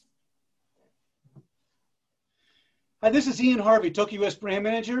Hi, this is Ian Harvey, Tokyo US Brand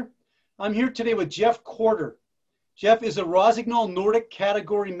Manager. I'm here today with Jeff Corder. Jeff is a Rossignol Nordic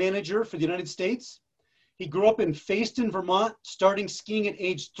Category Manager for the United States. He grew up in Fayston, Vermont, starting skiing at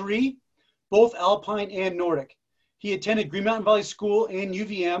age 3, both Alpine and Nordic. He attended Green Mountain Valley School and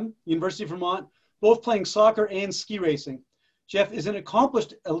UVM, University of Vermont, both playing soccer and ski racing. Jeff is an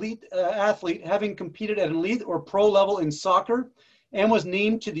accomplished elite athlete, having competed at an elite or pro level in soccer and was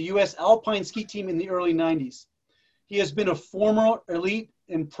named to the US Alpine ski team in the early 90s. He has been a former elite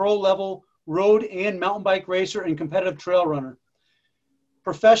and pro level road and mountain bike racer and competitive trail runner.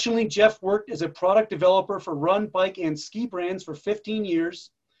 Professionally, Jeff worked as a product developer for run, bike, and ski brands for 15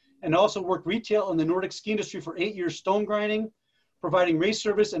 years, and also worked retail in the Nordic ski industry for 8 years, stone grinding, providing race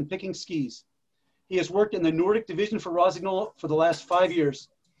service, and picking skis. He has worked in the Nordic division for Rossignol for the last 5 years.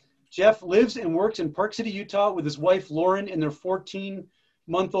 Jeff lives and works in Park City, Utah with his wife, Lauren, and their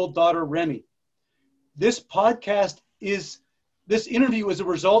 14-month-old daughter, Remy. This interview is a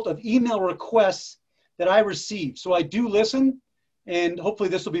result of email requests that I received. So I do listen, and hopefully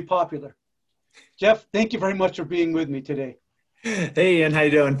this will be popular. Jeff, thank you very much for being with me today. Hey, Ian, how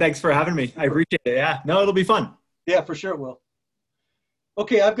you doing? Thanks for having me. I appreciate it. Yeah, no, it'll be fun. Yeah, for sure it will.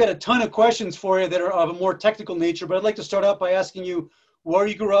 Okay, I've got a ton of questions for you that are of a more technical nature, but I'd like to start out by asking you where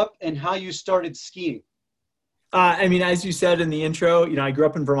you grew up and how you started skiing. As you said in the intro, I grew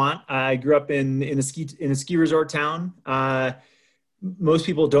up in Vermont. I grew up in a ski resort town. Most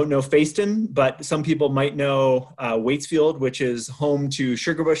people don't know Fayston, but some people might know Waitsfield, which is home to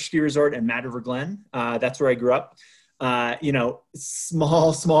Sugarbush Ski Resort and Mad River Glen. That's where I grew up.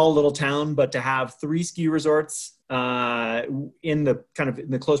 Small little town, but to have 3 ski resorts in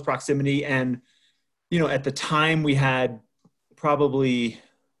the close proximity, and at the time we had probably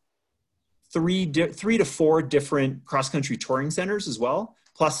 3 to 4 different cross-country touring centers as well.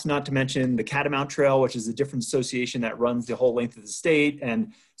 Plus, not to mention the Catamount Trail, which is a different association that runs the whole length of the state.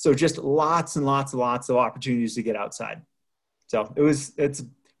 And so just lots and lots of opportunities to get outside. So it's a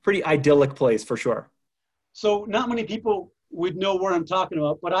pretty idyllic place for sure. So not many people would know where I'm talking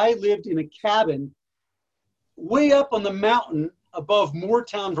about, but I lived in a cabin way up on the mountain above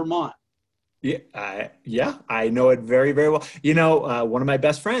Moortown, Vermont. Yeah, I know it very, very well. One of my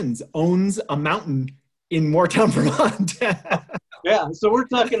best friends owns a mountain in Moortown, Vermont. Yeah, so we're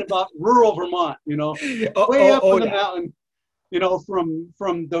talking about rural Vermont, way up on the mountain,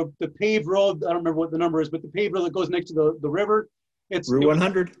 from the paved road. I don't remember what the number is, but the paved road that goes next to the river. It's Route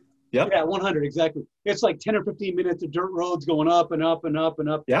 100. Yep. Yeah, 100, exactly. It's like 10 or 15 minutes of dirt roads going up and up and up and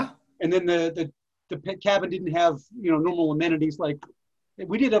up. Yeah. And then the cabin didn't have, normal amenities like,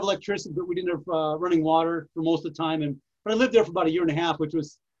 we did have electricity, but we didn't have running water for most of the time. But I lived there for about 1.5 years, which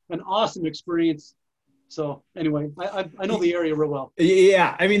was an awesome experience. So anyway, I know the area real well.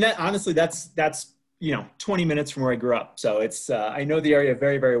 Yeah, that's 20 minutes from where I grew up. So it's I know the area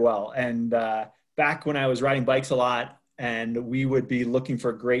very, very well. And back when I was riding bikes a lot, and we would be looking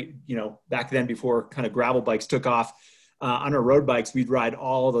for great, back then before kind of gravel bikes took off, on our road bikes, we'd ride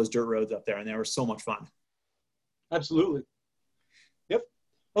all those dirt roads up there, and they were so much fun. Absolutely. Yep.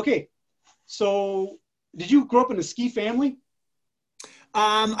 Okay. So did you grow up in a ski family?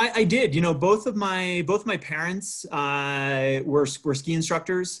 I did. Both of my parents were ski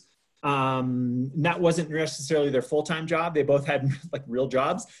instructors. That wasn't necessarily their full-time job. They both had like real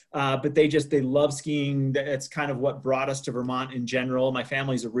jobs, but they love skiing. That's kind of what brought us to Vermont in general. My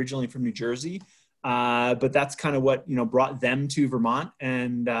family's originally from New Jersey, but that's kind of what brought them to Vermont,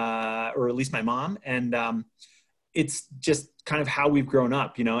 and or at least my mom. And it's just kind of how we've grown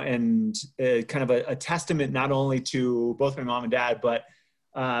up, and kind of a testament not only to both my mom and dad, but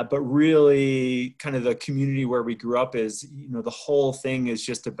really kind of the community where we grew up is, the whole thing is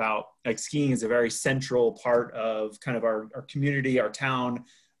just about, like, skiing is a very central part of kind of our community, our town,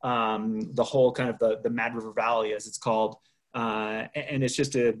 the whole kind of the Mad River Valley, as it's called. And it's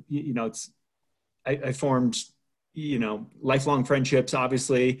just I formed, lifelong friendships,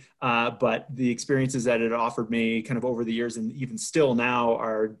 obviously, but the experiences that it offered me kind of over the years and even still now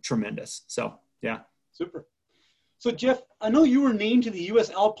are tremendous. So, yeah. Super. So Jeff, I know you were named to the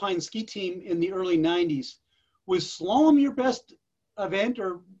U.S. Alpine ski team in the early 90s. Was slalom your best event,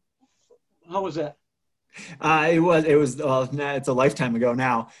 or how was that? It was, it's a lifetime ago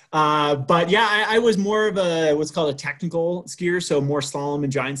now. But yeah, I was more of what's called a technical skier. So more slalom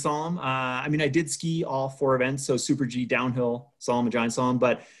and giant slalom. I did ski all 4 events. So Super G, downhill, slalom, and giant slalom,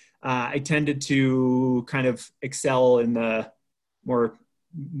 but I tended to kind of excel in the more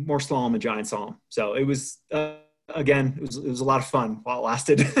slalom and giant slalom. So it was, again, it was a lot of fun while it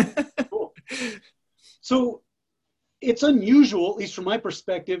lasted. Cool. So it's unusual, at least from my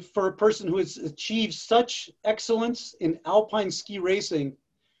perspective, for a person who has achieved such excellence in alpine ski racing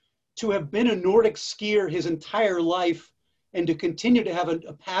to have been a Nordic skier his entire life and to continue to have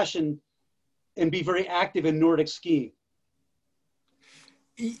a passion and be very active in Nordic skiing.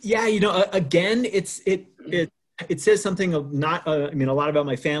 Yeah, again, it says something of not, I mean, a lot about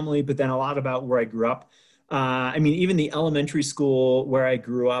my family, but then a lot about where I grew up. I mean, even the elementary school where I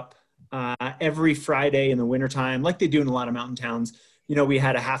grew up, every Friday in the wintertime, like they do in a lot of mountain towns, we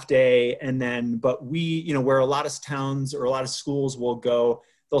had a half day, and then, but we, where a lot of towns or a lot of schools will go,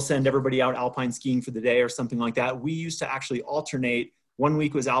 they'll send everybody out alpine skiing for the day or something like that. We used to actually alternate. One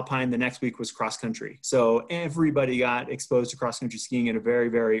week was alpine, the next week was cross country. So everybody got exposed to cross country skiing at a very,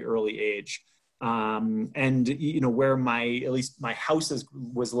 very early age. And where at least my house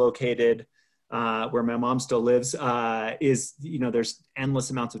was located, where my mom still lives, is, there's endless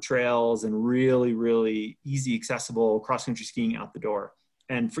amounts of trails and really, really easy, accessible cross-country skiing out the door.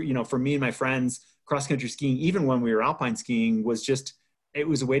 And for me and my friends, cross-country skiing, even when we were alpine skiing, it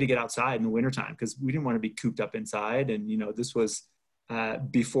was a way to get outside in the wintertime because we didn't want to be cooped up inside. And, this was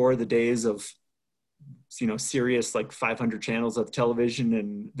before the days of, serious, like 500 channels of television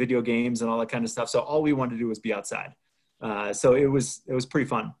and video games and all that kind of stuff. So all we wanted to do was be outside. So it was pretty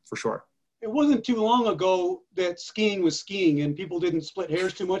fun for sure. It wasn't too long ago that skiing was skiing and people didn't split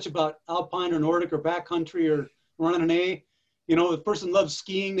hairs too much about alpine or Nordic or backcountry or running an A. If a person loves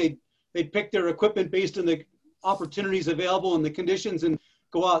skiing, they'd pick their equipment based on the opportunities available and the conditions and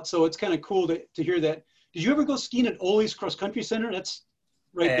go out. So it's kind of cool to hear that. Did you ever go skiing at Ole's Cross Country Center? That's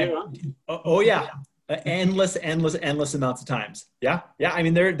right there, huh? Oh yeah. Endless amounts of times. Yeah. I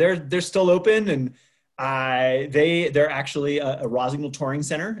mean, they're still open, and they're actually a Rosignol touring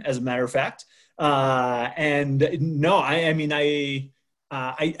center, as a matter of fact. And no, I'm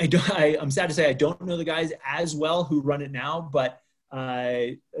sad to say I don't know the guys as well who run it now, but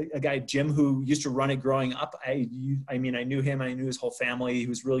a guy, Jim, who used to run it growing up, I knew him, I knew his whole family. He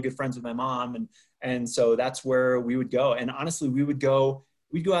was really good friends with my mom. And so that's where we would go. And honestly, we'd go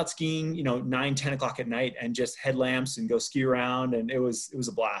out skiing, 9, 10 o'clock at night and just headlamps and go ski around. And it was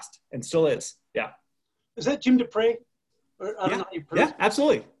a blast, and still is. Yeah. Is that Jim Dupre? I don't know how you pronounce it.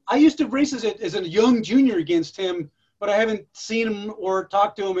 Absolutely. I used to race as a young junior against him, but I haven't seen him or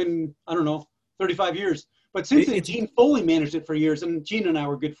talked to him in, 35 years. But since Gene Foley managed it for years, and Gene and I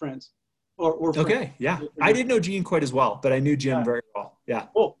were good friends. Or friends. Okay, yeah. I didn't know Gene quite as well, but I knew Jim very well. Yeah.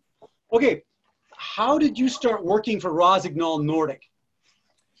 Oh, okay. How did you start working for Rosignol Nordic?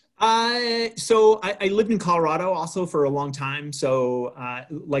 So I lived in Colorado also for a long time. So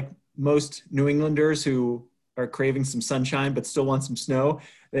like most New Englanders who are craving some sunshine but still want some snow,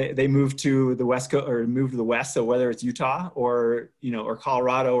 they moved to the West Coast or moved to the West. So whether it's Utah or or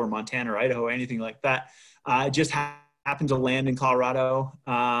Colorado or Montana or Idaho, anything like that, just happened to land in Colorado.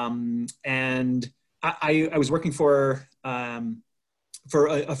 And I was working for a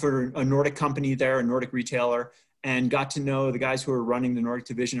Nordic company there, a Nordic retailer, and got to know the guys who were running the Nordic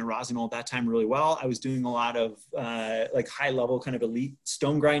division at Rosignol at that time really well. I was doing a lot of like high level kind of elite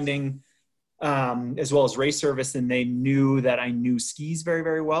stone grinding, as well as race service. And they knew that I knew skis very,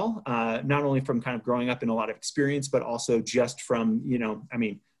 very well, not only from kind of growing up in a lot of experience, but also just from,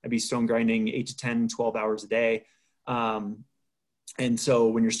 I'd be stone grinding 8 to 10, 12 hours a day. And so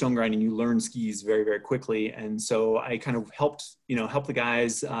when you're stone grinding, you learn skis very, very quickly. And so I kind of helped the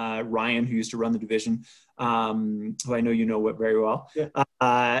guys, Ryan, who used to run the division, who I know very well,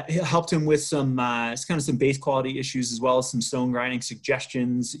 helped him with some base quality issues, as well as some stone grinding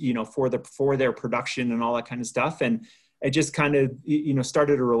suggestions, for their production and all that kind of stuff. And I just kind of,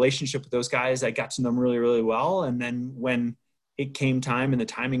 started a relationship with those guys. I got to know them really, really well. And then when it came time and the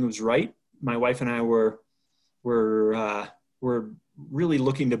timing was right, my wife and I were really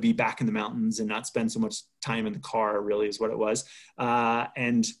looking to be back in the mountains and not spend so much time in the car, really is what it was.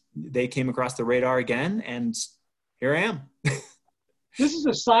 And they came across the radar again, and here I am. This is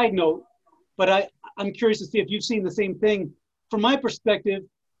a side note, but I'm curious to see if you've seen the same thing. From my perspective,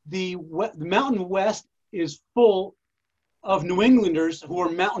 the Mountain West is full of New Englanders who are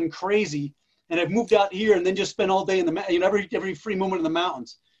mountain crazy and have moved out here and then just spend all day in the every free moment in the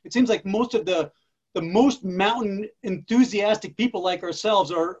mountains. It seems like most of the most mountain enthusiastic people like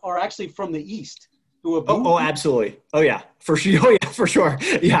ourselves are actually from the East. Who have oh, absolutely. Oh yeah, for sure. Oh yeah, for sure.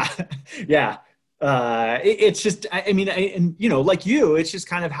 Yeah. Yeah. It's just, like you, it's just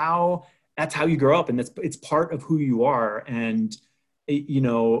kind of that's how you grow up, and it's part of who you are. And,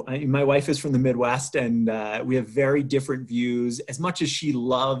 my wife is from the Midwest, and we have very different views. As much as she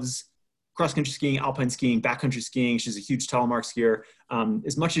loves cross-country skiing, alpine skiing, backcountry skiing, she's a huge telemark skier.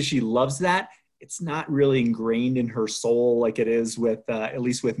 As much as she loves that, it's not really ingrained in her soul like it is with, at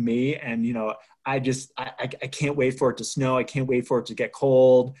least with me. And, you know, I can't wait for it to snow. I can't wait for it to get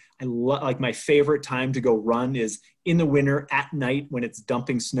cold. Like my favorite time to go run is in the winter at night when it's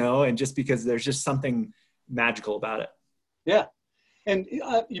dumping snow. And just because there's just something magical about it. Yeah. And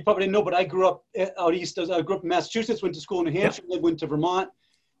you probably didn't know, but I grew up out east. I grew up in Massachusetts, went to school in New Hampshire, yep. Went to Vermont.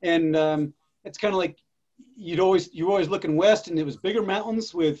 And it's kind of like you're always looking west, and it was bigger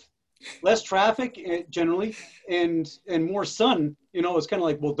mountains with less traffic generally and more sun. You know, it's kind of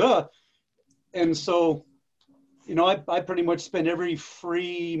like, well, duh. And so, you know, I pretty much spend every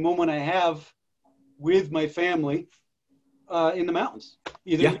free moment I have with my family in the mountains,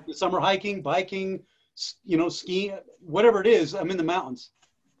 either summer hiking, biking, you know, skiing, whatever it is. I'm in the mountains,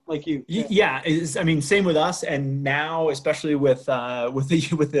 like you. Yeah, I mean, same with us. And now, especially with a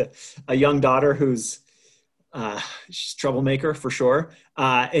young daughter who's she's a troublemaker for sure,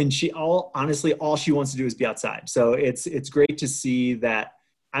 and honestly, all she wants to do is be outside. So it's great to see that.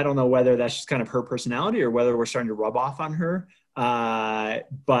 I don't know whether that's just kind of her personality or whether we're starting to rub off on her.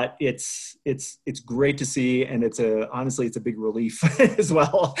 But it's great to see. And honestly, it's a big relief as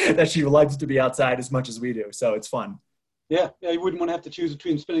well that she likes to be outside as much as we do. So it's fun. Yeah. You wouldn't want to have to choose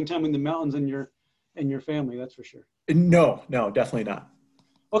between spending time in the mountains and your family. That's for sure. No, definitely not.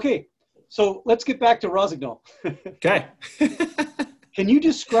 Okay. So let's get back to Rossignol. Okay. Can you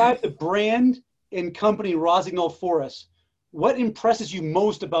describe the brand and company Rossignol for us? What impresses you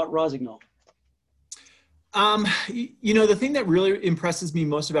most about Rossignol? You know, the thing that really impresses me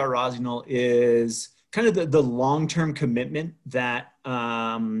most about Rossignol is kind of the long-term commitment that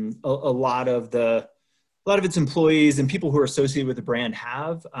a lot of its employees and people who are associated with the brand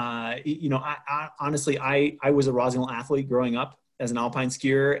have. You know, I honestly was a Rossignol athlete growing up as an alpine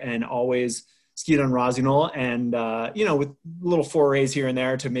skier and always skied on Rossignol, and you know, with little forays here and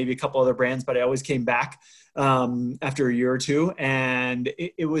there to maybe a couple other brands, but I always came back after a year or two. And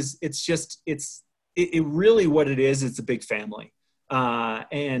it's really what it is. It's a big family.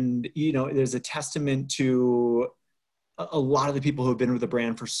 And, you know, there's a testament to a lot of the people who have been with the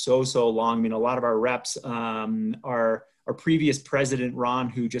brand for so long. I mean, a lot of our reps, our previous president, Ron,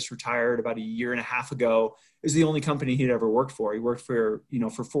 who just retired about a year and a half ago, is the only company he'd ever worked for. He worked for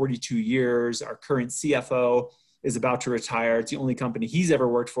 42 years. Our current CFO is about to retire. It's the only company he's ever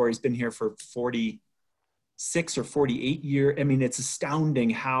worked for. He's been here for 46 or 48 years. I mean, it's astounding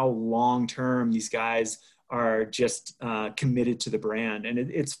how long-term these guys are just committed to the brand. And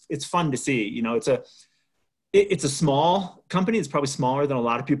it's fun to see. You know, it's a small company. It's probably smaller than a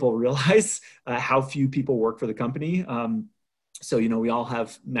lot of people realize how few people work for the company. So, you know, we all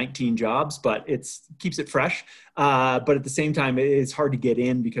have 19 jobs, but keeps it fresh. But at the same time, it's hard to get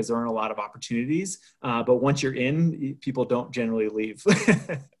in because there aren't a lot of opportunities. But once you're in, people don't generally leave.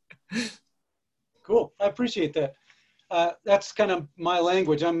 Cool. I appreciate that. That's kind of my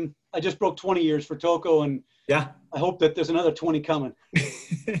language. I just broke 20 years for Toco, and yeah, I hope that there's another 20 coming.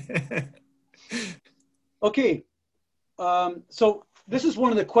 Okay. So this is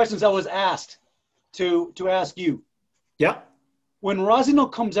one of the questions I was asked to ask you. Yeah. When Rossignol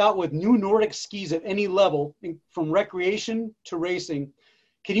comes out with new Nordic skis at any level, from recreation to racing,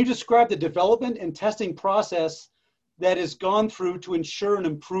 can you describe the development and testing process that has gone through to ensure an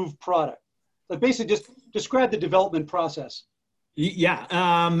improved product? Like basically just describe the development process. Yeah.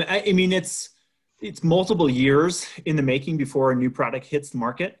 I mean, it's multiple years in the making before a new product hits the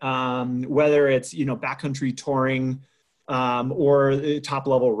market, whether it's, you know, backcountry touring, or top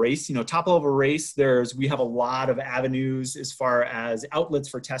level race. You know, top level race, we have a lot of avenues as far as outlets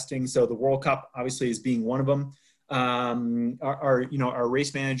for testing. So the World Cup obviously is being one of them. Our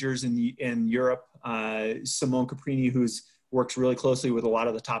race managers in Europe, Simone Caprini, who's works really closely with a lot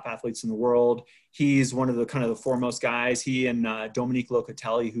of the top athletes in the world. He's one of the kind of the foremost guys. He and Dominique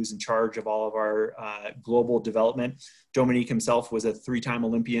Locatelli, who's in charge of all of our global development. Dominique himself was a 3-time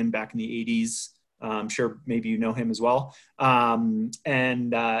Olympian back in the 80s. I'm sure maybe you know him as well. So,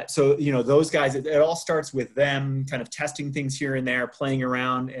 you know, those guys, it all starts with them kind of testing things here and there, playing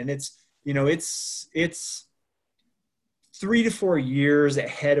around. And it's 3 to 4 years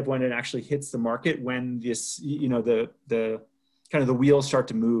ahead of when it actually hits the market, when this, you know, the kind of the wheels start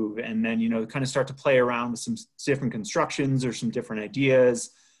to move, and then, you know, kind of start to play around with some different constructions or some different ideas.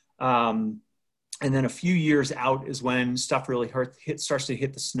 And then a few years out is when stuff really starts to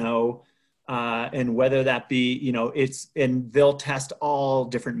hit the snow. And whether that be, you know, and they'll test all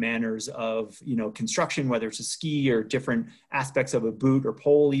different manners of, you know, construction, whether it's a ski or different aspects of a boot or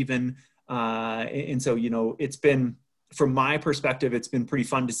pole even. And so, you know, from my perspective, it's been pretty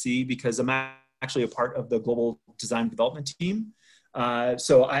fun to see, because I'm actually a part of the global design development team.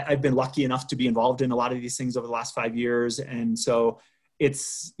 So I've been lucky enough to be involved in a lot of these things over the last 5 years. And so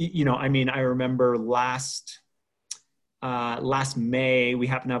it's, I mean, I remember last May, we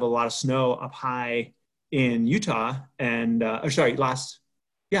happened to have a lot of snow up high in Utah, and last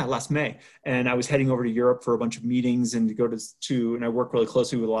May, and I was heading over to Europe for a bunch of meetings and to go and I work really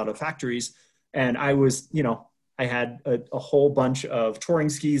closely with a lot of factories, and I was, I had a whole bunch of touring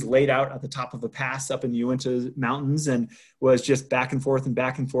skis laid out at the top of a pass up in the Uinta Mountains, and was just back and forth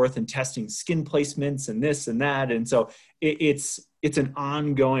and testing skin placements and this and that, and so it's an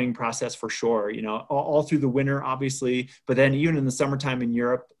ongoing process for sure, all through the winter, obviously, but then even in the summertime in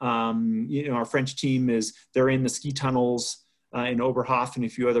Europe, our French team they're in the ski tunnels in Oberhof and a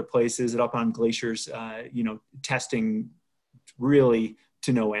few other places and up on glaciers, testing really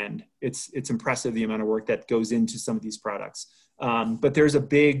to no end. It's impressive the amount of work that goes into some of these products. But there is a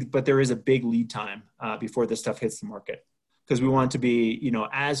big lead time before this stuff hits the market, because we want it to be,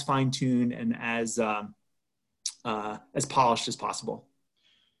 as fine-tuned and as polished as possible.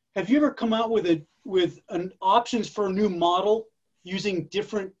 Have you ever come out with an options for a new model using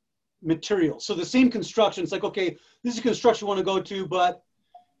different materials? So the same construction, it's like, okay, this is a construction we want to go to, but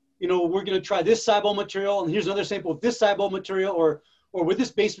we're going to try this sidewall material, and here's another sample of this sidewall material, or with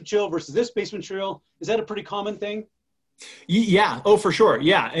this base material versus this base material. Is that a pretty common thing? Yeah. Oh, for sure.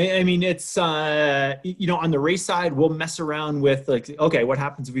 Yeah. I mean, it's, on the race side, we'll mess around with okay, what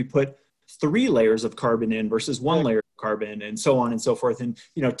happens if we put 3 layers of carbon in versus 1 layer of carbon, and so on and so forth. And,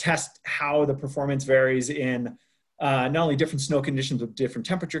 test how the performance varies in not only different snow conditions, but different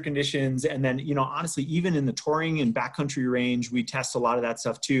temperature conditions. And then, honestly, even in the touring and backcountry range, we test a lot of that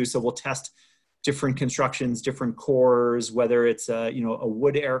stuff too. So we'll test different constructions, different cores, whether it's a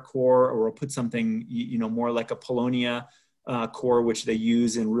wood air core, or we'll put something, more like a Polonia core, which they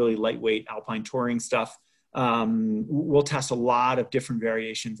use in really lightweight alpine touring stuff. We'll test a lot of different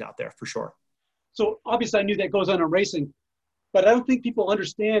variations out there for sure. So obviously I knew that goes on in racing, but I don't think people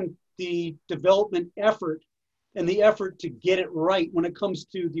understand the development effort and the effort to get it right when it comes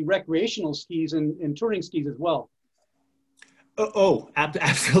to the recreational skis and touring skis as well. Oh,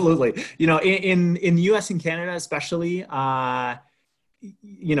 absolutely. In the US and Canada, especially, I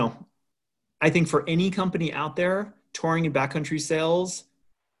think for any company out there, touring and backcountry sales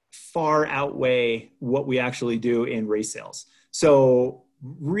far outweigh what we actually do in race sales. So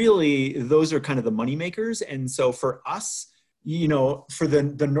really, those are kind of the money makers. And so for us, for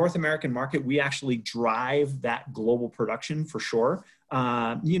the North American market, we actually drive that global production for sure.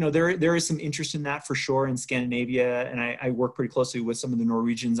 There is some interest in that for sure in Scandinavia. And I work pretty closely with some of the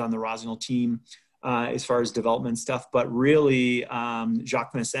Norwegians on the Rossignol team as far as development stuff. But really,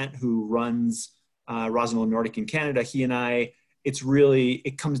 Jacques Vincent, who runs Rossignol Nordic in Canada, he and I,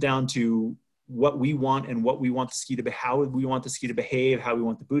 it comes down to what we want and what we want the ski to be, how we want the ski to behave, how we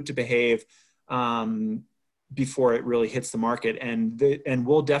want the boot to behave, before it really hits the market. And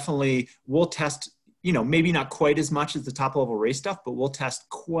we'll test, maybe not quite as much as the top level race stuff, but we'll test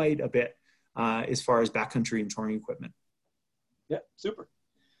quite a bit as far as backcountry and touring equipment. Yeah, super.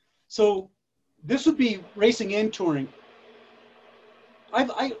 So this would be racing and touring.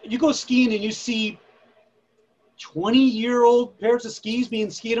 You go skiing and you see 20-year-old pairs of skis being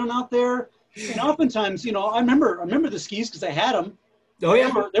skied on out there. And oftentimes, I remember the skis because I had them. Oh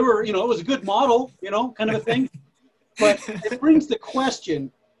yeah. They were, it was a good model, kind of a thing. But it brings the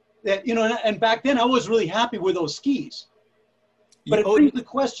question that, and back then I was really happy with those skis. But it brings the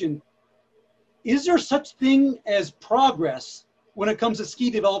question, is there such thing as progress when it comes to ski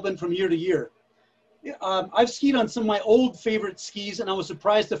development from year to year? I've skied on some of my old favorite skis, and I was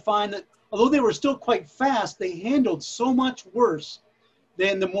surprised to find that although they were still quite fast, they handled so much worse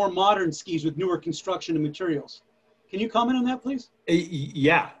than the more modern skis with newer construction and materials. Can you comment on that, please?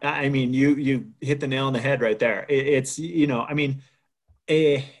 Yeah, I mean, you hit the nail on the head right there.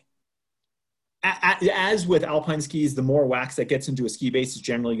 As with alpine skis, the more wax that gets into a ski base is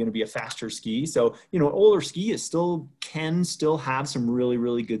generally going to be a faster ski. So, an older ski can still have some really,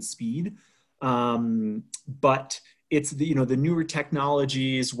 really good speed. But it's the newer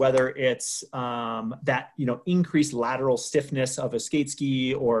technologies, whether it's that increased lateral stiffness of a skate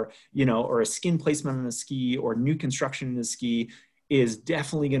ski, or a skin placement on a ski, or new construction in a ski, is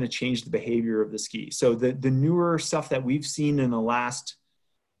definitely going to change the behavior of the ski. So the newer stuff that we've seen in the last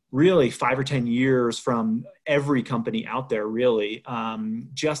really 5 or 10 years from every company out there, really,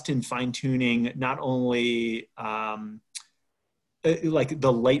 just in fine tuning, not only like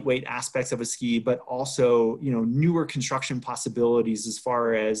the lightweight aspects of a ski, but also, newer construction possibilities as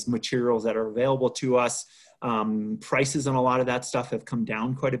far as materials that are available to us. Prices on a lot of that stuff have come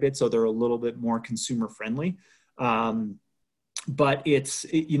down quite a bit, so they're a little bit more consumer friendly. but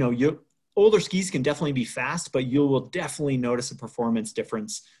older skis can definitely be fast, but you will definitely notice a performance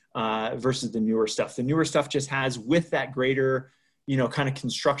difference versus the newer stuff. The newer stuff just has, with that greater, kind of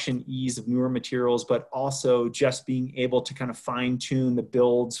construction ease of newer materials, but also just being able to kind of fine tune the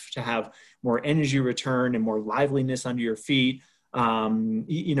builds to have more energy return and more liveliness under your feet.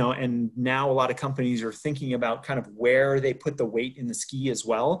 And now a lot of companies are thinking about kind of where they put the weight in the ski as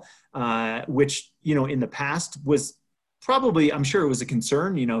well, which, in the past was probably, I'm sure it was a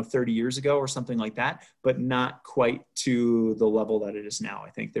concern, 30 years ago or something like that, but not quite to the level that it is now. I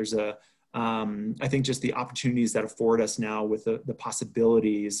think there's I think just the opportunities that afford us now with the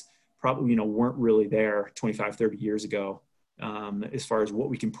possibilities probably, weren't really there 25, 30 years ago, as far as what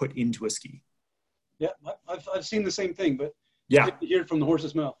we can put into a ski. Yeah, I've seen the same thing, but yeah, you hear it from the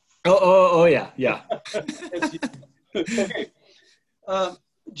horse's mouth. Oh yeah. Okay.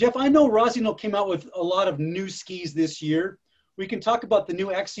 Jeff, I know Rossignol came out with a lot of new skis this year. We can talk about the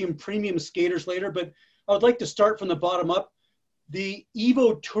new Axiom Premium skaters later, but I would like to start from the bottom up. The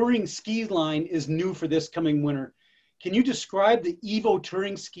Evo Touring ski line is new for this coming winter. Can you describe the Evo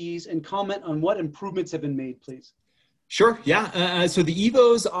Touring skis and comment on what improvements have been made, please? Sure, yeah. So the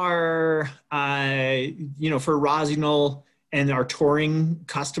Evos are, for Rossignol and our touring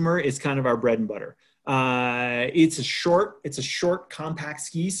customer, it's kind of our bread and butter. It's a short compact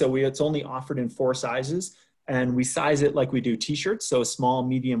ski. So it's only offered in 4 sizes, and we size it like we do t-shirts. So small,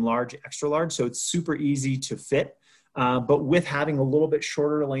 medium, large, extra large. So it's super easy to fit. But with having a little bit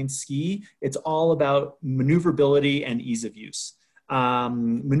shorter length ski, it's all about maneuverability and ease of use.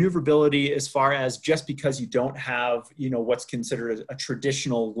 Maneuverability, as far as just because you don't have, what's considered a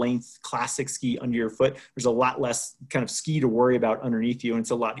traditional length classic ski under your foot, there's a lot less kind of ski to worry about underneath you, and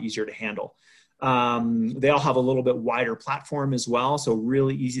it's a lot easier to handle. They all have a little bit wider platform as well. So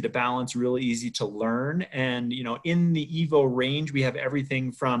really easy to balance, really easy to learn. And, in the Evo range, we have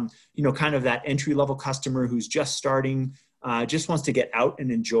everything from, kind of that entry-level customer who's just starting, just wants to get out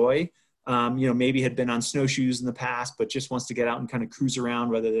and enjoy, maybe had been on snowshoes in the past, but just wants to get out and kind of cruise around,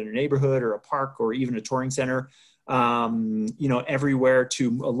 whether they're in a neighborhood or a park or even a touring center, everywhere,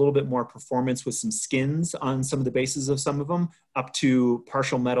 to a little bit more performance with some skins on some of the bases of some of them, up to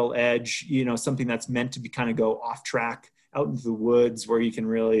partial metal edge, something that's meant to be kind of go off track out into the woods where you can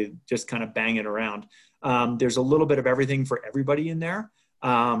really just kind of bang it around. There's a little bit of everything for everybody in there.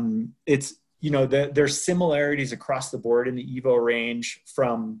 There's similarities across the board in the Evo range.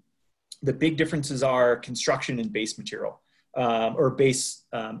 From the big differences are construction and base material. Or base,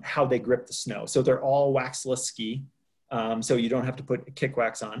 how they grip the snow. So they're all waxless ski. So you don't have to put kick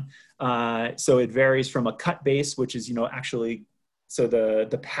wax on. So it varies from a cut base, which is, so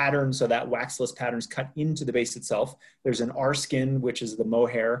the pattern, so that waxless pattern is cut into the base itself. There's an R skin, which is the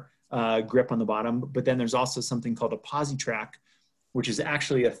mohair grip on the bottom. But then there's also something called a Positrack, which is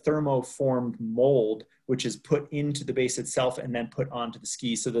actually a thermoformed mold, which is put into the base itself and then put onto the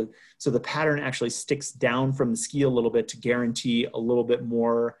ski. So the pattern actually sticks down from the ski a little bit to guarantee a little bit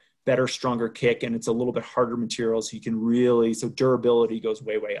more better, stronger kick. And it's a little bit harder material. So you can really, so durability goes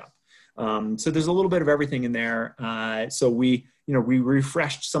way, way up. So there's a little bit of everything in there. So we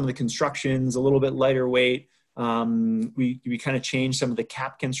refreshed some of the constructions, a little bit lighter weight. We kind of changed some of the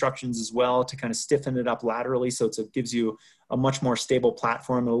cap constructions as well to kind of stiffen it up laterally. So it gives you a much more stable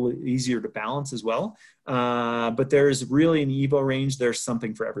platform, a little easier to balance as well. But there's really, in the Evo range, there's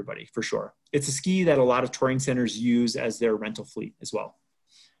something for everybody, for sure. It's a ski that a lot of touring centers use as their rental fleet as well.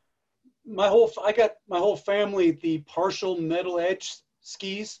 I got my whole family the partial metal edge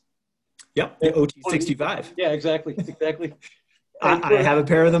skis. Yep, the OT65. Yeah, exactly. I have a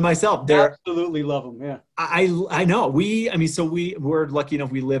pair of them myself. They're absolutely love them. Yeah. I know. We're lucky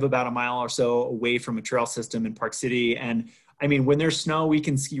enough. We live about a mile or so away from a trail system in Park City. And when there's snow, we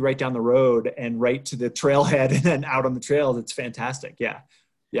can ski right down the road and right to the trailhead and then out on the trails. It's fantastic. Yeah.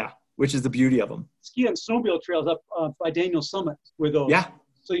 Yeah. Which is the beauty of them. Ski and snowmobile trails up by Daniel Summit with those. Yeah.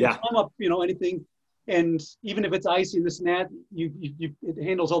 So you climb up, anything. And even if it's icy and this and that, it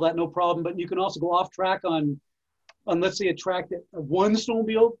handles all that no problem. But you can also go off track on let's say a track that one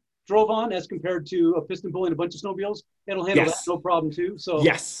snowmobile drove on as compared to a piston pulling a bunch of snowmobiles. It'll handle that no problem too. So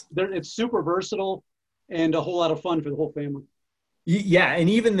yes, it's super versatile and a whole lot of fun for the whole family. Yeah, and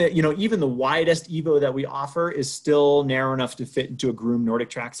even the widest Evo that we offer is still narrow enough to fit into a groomed Nordic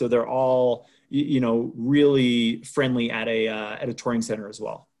track. So they're all really friendly at a touring center as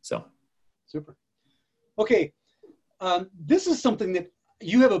well. So super. Okay, this is something that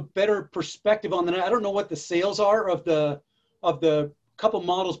you have a better perspective on than I don't know what the sales are of the couple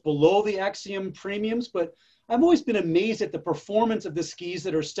models below the Axiom Premiums, but I've always been amazed at the performance of the skis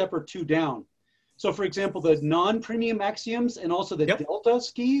that are step or two down. So for example, the non-premium Axioms and also the Yep. Delta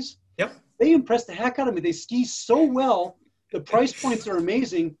skis, Yep. they impress the heck out of me. They ski so well. The price points are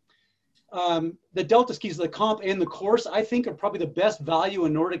amazing. The Delta skis, the comp and the course, I think are probably the best value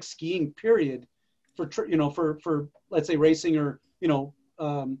in Nordic skiing, period, for let's say racing or,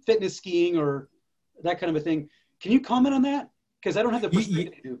 fitness skiing or that kind of a thing. Can you comment on that? Because I don't have the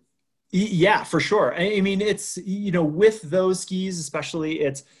perspective you do. Yeah, for sure. I mean, it's, with those skis, especially,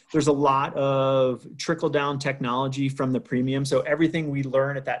 there's a lot of trickle down technology from the premium. So everything we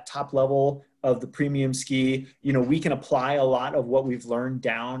learn at that top level of the premium ski, we can apply a lot of what we've learned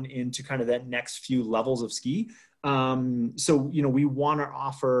down into kind of that next few levels of ski. So, we want to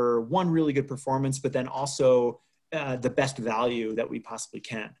offer one, really good performance, but then also the best value that we possibly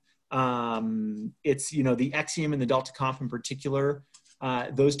can. It's, the Axiom and the Delta Comp in particular.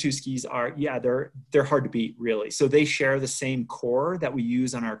 Those two skis are, they're hard to beat, really. So they share the same core that we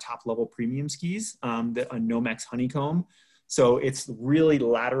use on our top level premium skis, a Nomex Honeycomb. So it's really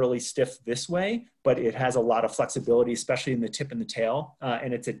laterally stiff this way, but it has a lot of flexibility, especially in the tip and the tail.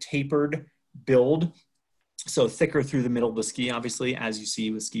 And it's a tapered build, so thicker through the middle of the ski, obviously, as you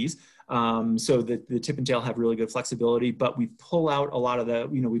see with skis. So the tip and tail have really good flexibility, but we pull out a lot of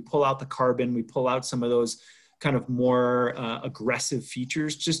we pull out the carbon, we pull out some of those kind of more aggressive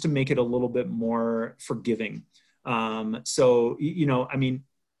features just to make it a little bit more forgiving. So, I mean,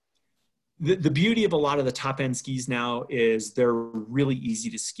 the beauty of a lot of the top end skis now is they're really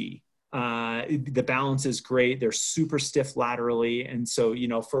easy to ski. The balance is great. They're super stiff laterally. And so,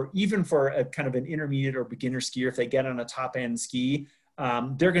 even for a kind of an intermediate or beginner skier, if they get on a top end ski,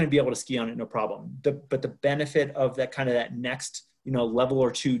 they're going to be able to ski on it, no problem. But the benefit of that next level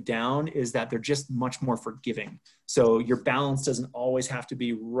or two down is that they're just much more forgiving. So your balance doesn't always have to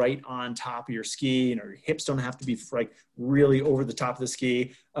be right on top of your ski, and your hips don't have to be like really over the top of the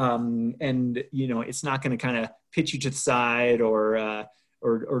ski. And it's not going to kind of pitch you to the side or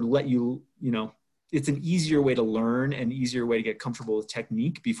let you, it's an easier way to learn and easier way to get comfortable with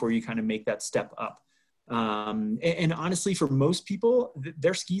technique before you kind of make that step up. And honestly, for most people,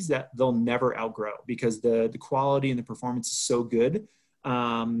 they're skis that they'll never outgrow because the quality and the performance is so good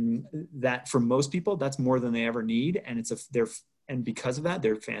that for most people, that's more than they ever need. And and because of that,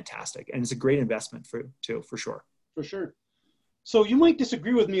 they're fantastic. And it's a great investment for sure. For sure. So you might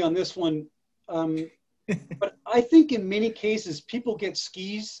disagree with me on this one. But I think in many cases, people get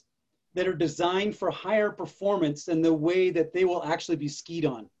skis that are designed for higher performance than the way that they will actually be skied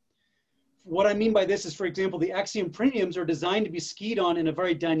on. What I mean by this is, for example, the Axiom Premiums are designed to be skied on in a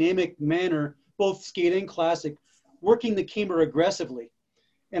very dynamic manner, both skate and classic, working the camber aggressively.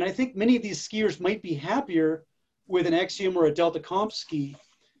 And I think many of these skiers might be happier with an Axiom or a Delta Comp ski.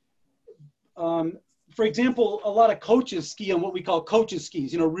 For example, a lot of coaches ski on what we call coaches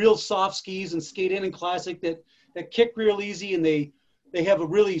skis, real soft skis and skate in and classic that kick real easy, and they have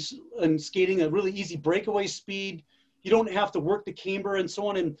skating a really easy breakaway speed. You don't have to work the camber and so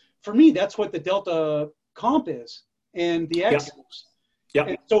on. And for me, that's what the Delta Comp is and the Axioms. Yeah.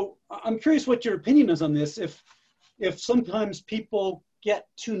 And so I'm curious what your opinion is on this. If sometimes people get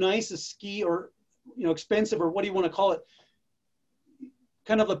too nice a ski or, expensive, or what do you want to call it?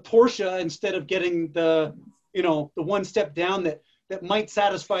 Kind of a Porsche instead of getting the one step down that might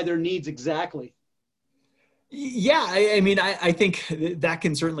satisfy their needs exactly. Yeah, I mean, I think that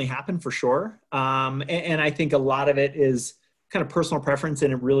can certainly happen for sure. And I think a lot of it is kind of personal preference,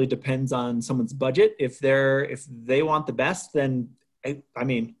 and it really depends on someone's budget. If they want the best, then I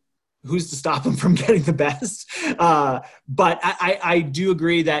mean, who's to stop them from getting the best? But I do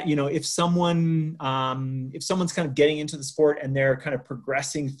agree that, if someone's kind of getting into the sport and they're kind of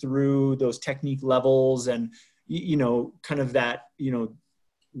progressing through those technique levels and, kind of that,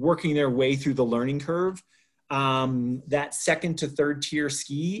 working their way through the learning curve, that second to third tier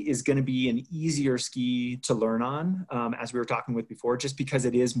ski is going to be an easier ski to learn on, as we were talking with before, just because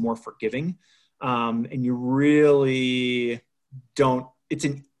it is more forgiving. And you really don't,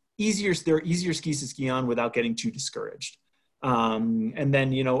 there are easier skis to ski on without getting too discouraged. And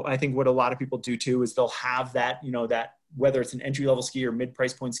then, I think what a lot of people do too is they'll have that, that whether it's an entry-level ski or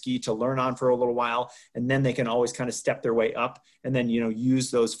mid-price point ski to learn on for a little while, and then they can always kind of step their way up and then, use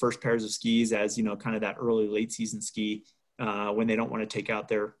those first pairs of skis as, kind of that early late season ski when they don't want to take out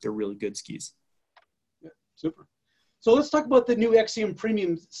their really good skis. Yeah, super. So let's talk about the new Axiom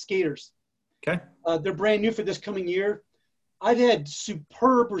Premium skaters. Okay. They're brand new for this coming year. I've had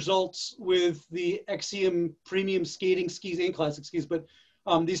superb results with the Axiom Premium skating skis and classic skis, but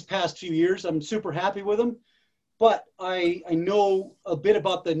these past few years, I'm super happy with them. But I know a bit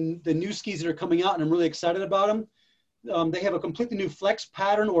about the new skis that are coming out, and I'm really excited about them. They have a completely new flex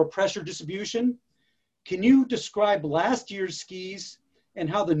pattern or pressure distribution. Can you describe last year's skis and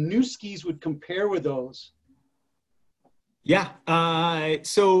how the new skis would compare with those? Yeah.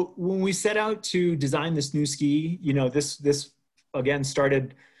 So when we set out to design this new ski, this again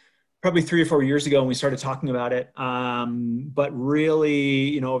started probably 3 or 4 years ago when we started talking about it. But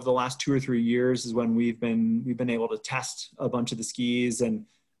really, over the last 2 or 3 years is when we've been able to test a bunch of the skis, and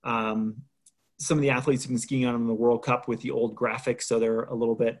some of the athletes have been skiing on them in the World Cup with the old graphics, so they're a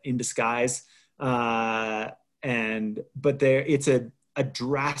little bit in disguise. But it's a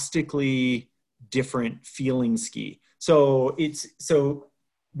drastically different feeling ski. So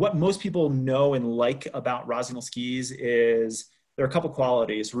what most people know and like about Rossignol skis is there are a couple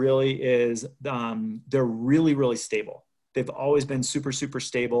qualities. Really is they're really, really stable. They've always been super, super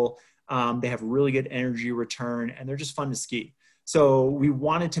stable. They have really good energy return, and they're just fun to ski. So we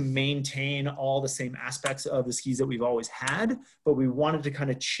wanted to maintain all the same aspects of the skis that we've always had, but we wanted to kind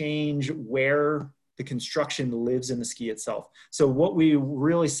of change where the construction lives in the ski itself. So what we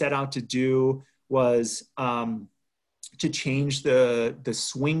really set out to do was to change the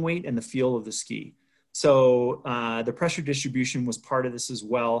swing weight and the feel of the ski. So the pressure distribution was part of this as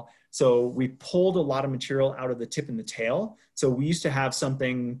well. So we pulled a lot of material out of the tip and the tail. So we used to have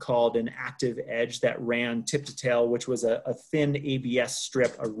something called an active edge that ran tip to tail, which was a thin ABS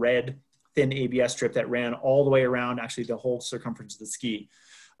strip, a red thin ABS strip that ran all the way around actually the whole circumference of the ski.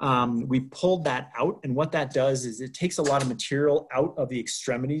 We pulled that out, and what that does is it takes a lot of material out of the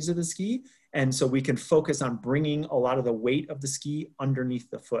extremities of the ski, and so we can focus on bringing a lot of the weight of the ski underneath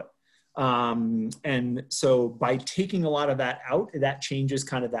the foot. And so by taking a lot of that out, that changes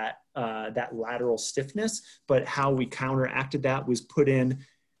kind of that lateral stiffness. But how we counteracted that was put in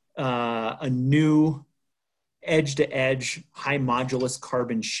a new edge-to-edge high modulus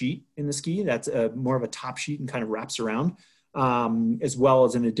carbon sheet in the ski. That's more of a top sheet and kind of wraps around, as well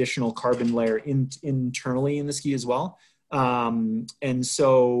as an additional carbon layer internally in the ski as well. And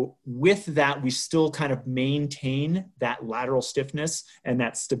so with that, we still kind of maintain that lateral stiffness and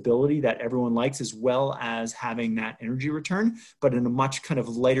that stability that everyone likes, as well as having that energy return, but in a much kind of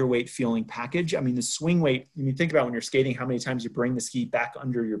lighter weight feeling package. I mean, the swing weight, when you think about when you're skating, how many times you bring the ski back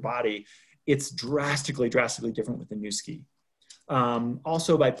under your body, it's drastically different with the new ski.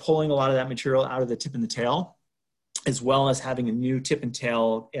 Also, by pulling a lot of that material out of the tip and the tail, as well as having a new tip and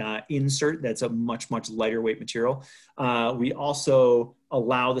tail insert that's a much, much lighter weight material. We also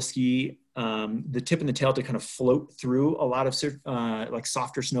allow the ski, the tip and the tail to kind of float through a lot of like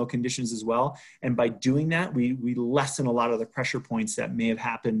softer snow conditions as well. And by doing that, we lessen a lot of the pressure points that may have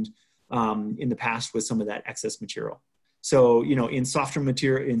happened in the past with some of that excess material. So, in softer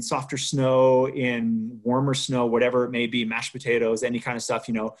material, in softer snow, in warmer snow, whatever it may be, mashed potatoes, any kind of stuff,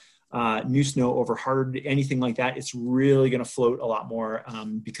 new snow over hard, anything like that, it's really going to float a lot more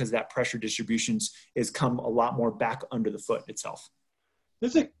because that pressure distributions is come a lot more back under the foot itself.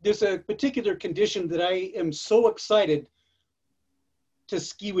 There's a particular condition that I am so excited to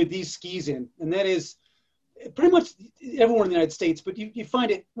ski with these skis in, and that is pretty much everywhere in the United States, but you find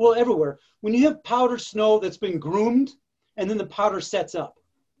it, well, everywhere. When you have powder snow that's been groomed and then the powder sets up.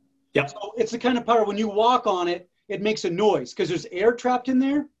 Yep. So it's the kind of powder, when you walk on it, it makes a noise because there's air trapped in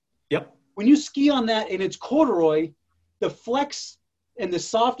there. Yep. When you ski on that and it's corduroy, the flex and the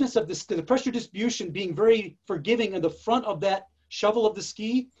softness of the pressure distribution being very forgiving in the front of that shovel of the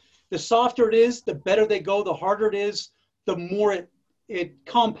ski, the softer it is, the better they go, the harder it is, the more it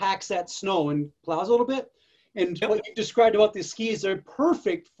compacts that snow and plows a little bit. And yep. What you described about the skis, they're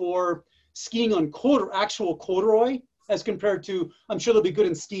perfect for skiing on actual corduroy as compared to, I'm sure they'll be good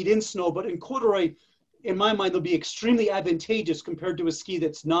in skied in snow, but in corduroy, in my mind, they'll be extremely advantageous compared to a ski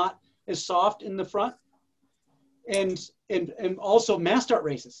that's not as soft in the front. And also mass start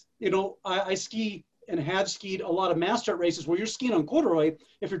races. I ski and have skied a lot of mass start races where you're skiing on corduroy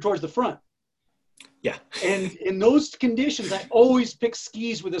if you're towards the front. Yeah. And in those conditions, I always pick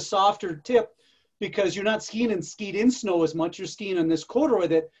skis with a softer tip because you're not skiing and skied in snow as much. You're skiing on this corduroy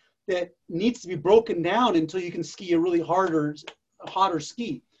that needs to be broken down until you can ski a really hotter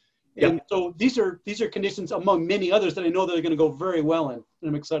ski. And yep. So these are conditions among many others that I know that are going to go very well in, and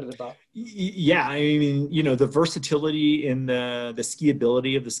I'm excited about. Yeah, I mean, the versatility in the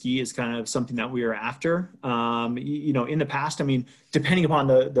skiability of the ski is kind of something that we are after. In the past, I mean, depending upon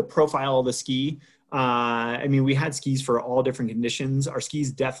the profile of the ski, we had skis for all different conditions. Our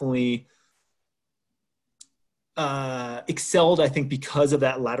skis definitely excelled, I think, because of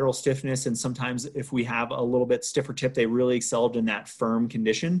that lateral stiffness. And sometimes if we have a little bit stiffer tip, they really excelled in that firm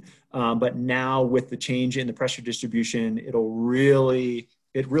condition. But now with the change in the pressure distribution, it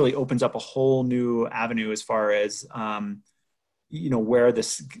really opens up a whole new avenue as far as, where the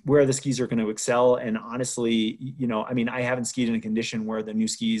skis are going to excel. And honestly, I mean, I haven't skied in a condition where the new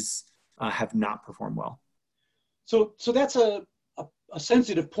skis have not performed well. So that's a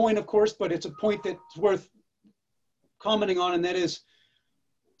sensitive point, of course, but it's a point that's worth commenting on, and that is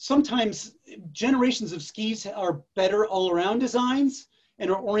sometimes generations of skis are better all-around designs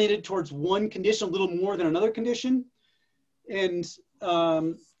and are oriented towards one condition a little more than another condition. And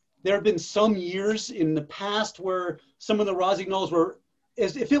there have been some years in the past where some of the Rossignols were,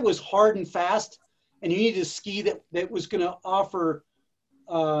 as if it was hard and fast and you needed a ski that was going to offer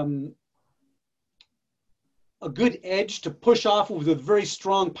a good edge to push off with a very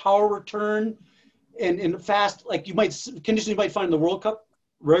strong power return and fast, like conditions you might find in the World Cup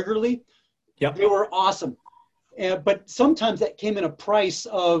regularly. Yep. They were awesome. But sometimes that came in a price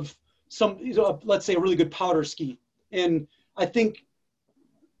of let's say a really good powder ski. And I think,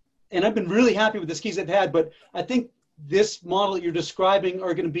 and I've been really happy with the skis I've had, but I think this model that you're describing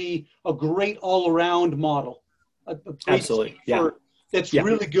are going to be a great all-around model. A great Absolutely. Yeah. That's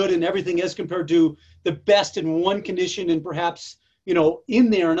really good in everything as compared to the best in one condition and perhaps, in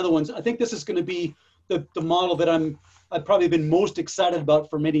there in other ones. I think this is going to be the model that I've probably been most excited about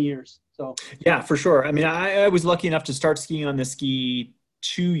for many years. So yeah, for sure. I mean, I was lucky enough to start skiing on this ski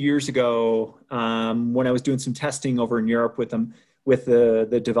 2 years ago when I was doing some testing over in Europe with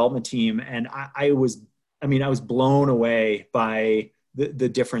the development team. And I was blown away by the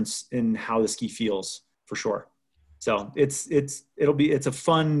difference in how the ski feels, for sure. So it's a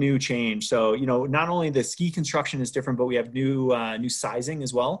fun new change. So, not only the ski construction is different, but we have new sizing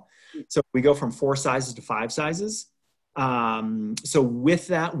as well. So we go from 4 sizes to 5 sizes. So with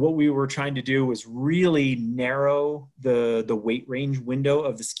that, what we were trying to do was really narrow the weight range window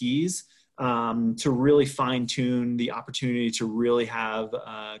of the skis to really fine tune the opportunity to really have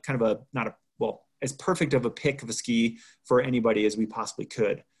as perfect of a pick of a ski for anybody as we possibly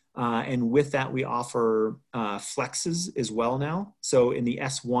could. And with that, we offer flexes as well now. So in the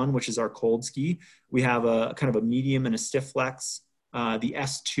S1, which is our cold ski, we have a kind of a medium and a stiff flex. The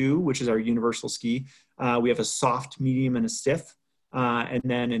S2, which is our universal ski, we have a soft, medium, and a stiff. And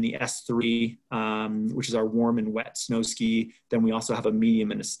then in the S3, which is our warm and wet snow ski, then we also have a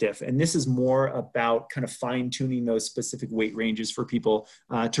medium and a stiff. And this is more about kind of fine tuning those specific weight ranges for people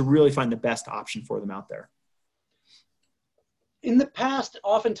to really find the best option for them out there. In the past,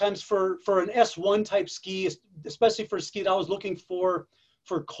 oftentimes for an S1 type ski, especially for a ski that I was looking for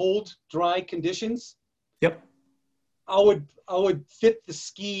cold, dry conditions. Yep. I would fit the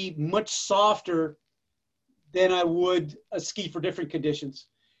ski much softer than I would a ski for different conditions.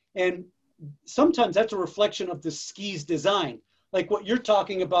 And sometimes that's a reflection of the ski's design. Like what you're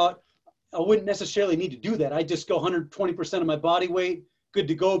talking about, I wouldn't necessarily need to do that. I just go 120% of my body weight, good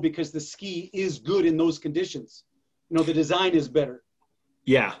to go, because the ski is good in those conditions. The design is better.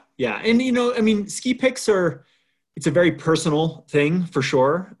 Yeah. Yeah. And, ski picks it's a very personal thing for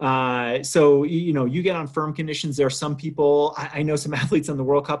sure. So, you get on firm conditions. There are some people, I know some athletes on the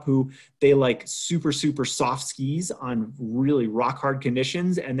World Cup who they like super, super soft skis on really rock hard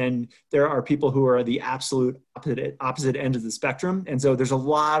conditions. And then there are people who are the absolute opposite end of the spectrum. And so there's a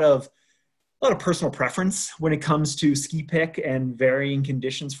lot of personal preference when it comes to ski pick and varying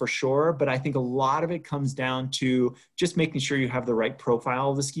conditions for sure. But I think a lot of it comes down to just making sure you have the right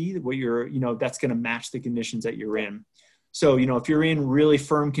profile of the ski, what that's going to match the conditions that you're in. So, if you're in really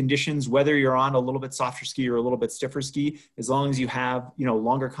firm conditions, whether you're on a little bit softer ski or a little bit stiffer ski, as long as you have,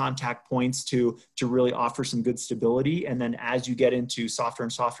 longer contact points to really offer some good stability. And then as you get into softer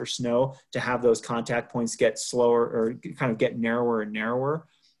and softer snow, to have those contact points get slower or kind of get narrower and narrower.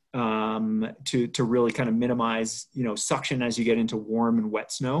 To really kind of minimize, suction as you get into warm and wet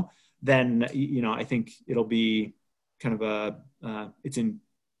snow, then, I think it'll be kind of it's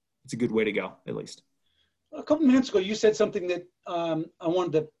a good way to go, at least. A couple minutes ago, you said something that I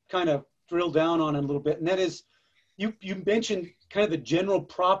wanted to kind of drill down on a little bit, and that is you mentioned kind of the general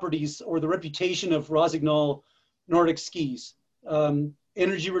properties or the reputation of Rossignol Nordic skis,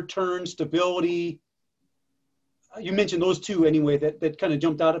 energy return, stability. You mentioned those two anyway, that kind of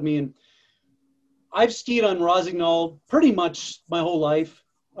jumped out at me. And I've skied on Rossignol pretty much my whole life.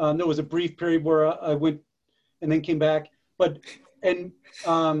 There was a brief period where I went and then came back. I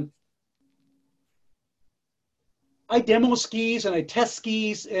demo skis and I test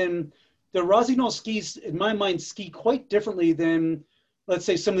skis, and the Rossignol skis, in my mind, ski quite differently than, let's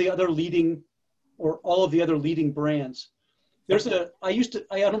say, some of the other leading or all of the other leading brands. I'm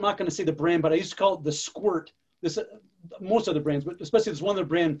not going to say the brand, but I used to call it the Squirt. Most other brands, but especially this one other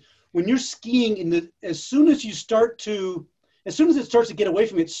brand, when you're skiing as soon as it starts to get away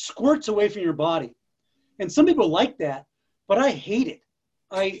from you, it squirts away from your body. And some people like that, but I hate it.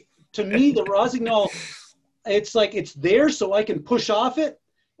 To me, the Rossignol, it's like it's there so I can push off it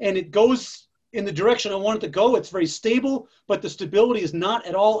and it goes in the direction I want it to go. It's very stable, but the stability is not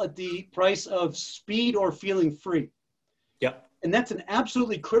at all at the price of speed or feeling free. Yep. And that's an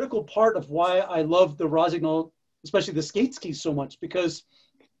absolutely critical part of why I love the Rossignol, especially the skate skis, so much, because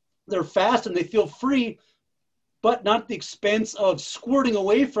they're fast and they feel free, but not at the expense of squirting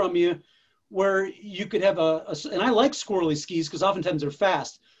away from you, where you could have and I like squirrely skis because oftentimes they're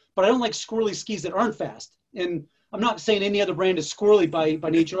fast, but I don't like squirrely skis that aren't fast. And I'm not saying any other brand is squirrely by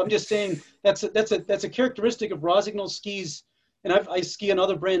nature. I'm just saying that's a characteristic of Rossignol skis. And I ski on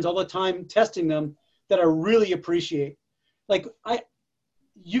other brands all the time, testing them, that I really appreciate. Like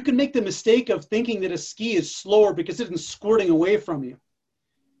you can make the mistake of thinking that a ski is slower because it isn't squirting away from you.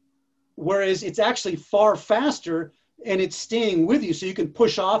 Whereas it's actually far faster and it's staying with you. So you can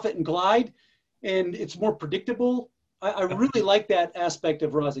push off it and glide and it's more predictable. I really like that aspect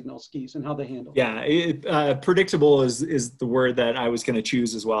of Rossignol skis and how they handle. Yeah, predictable is the word that I was going to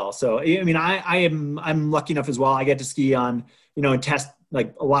choose as well. So I mean, I'm lucky enough as well. I get to ski on, and test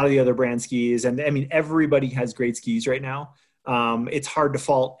like a lot of the other brand skis, and I mean everybody has great skis right now. It's hard to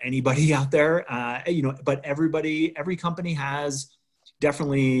fault anybody out there, but every company has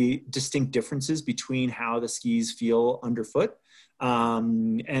definitely distinct differences between how the skis feel underfoot.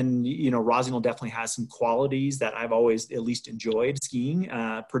 And Rossignol definitely has some qualities that I've always at least enjoyed skiing,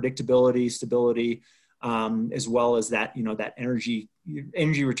 predictability, stability, as well as that, that energy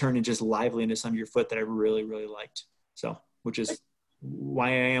return and just liveliness under your foot that I really, really liked. So, which is why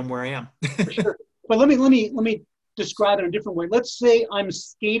I am where I am. For sure. But let me describe it in a different way. Let's say I'm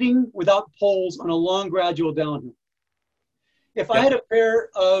skating without poles on a long gradual downhill. If I had a pair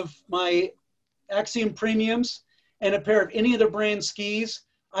of my Axiom Premiums and a pair of any other brand skis,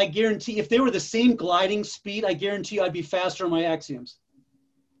 I guarantee if they were the same gliding speed, I guarantee I'd be faster on my Axioms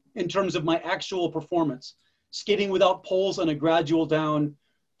in terms of my actual performance. Skating without poles on a gradual down,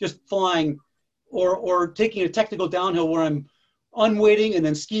 just flying, or taking a technical downhill where I'm unweighting and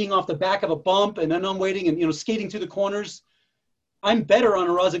then skiing off the back of a bump and then unweighting and skating through the corners. I'm better on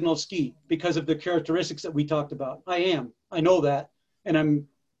a Rossignol ski because of the characteristics that we talked about. I know that, and I'm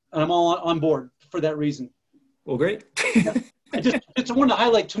all on board for that reason. Well, great. I just want to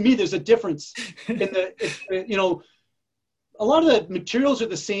highlight, to me, there's a difference in a lot of the materials are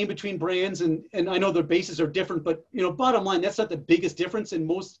the same between brands, and I know their bases are different, but bottom line, that's not the biggest difference in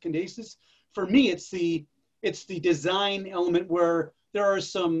most cases. For me, it's the design element where there are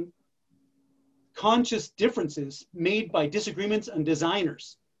some conscious differences made by disagreements and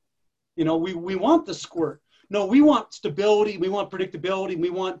designers. We want the squirt. No, we want stability. We want predictability. We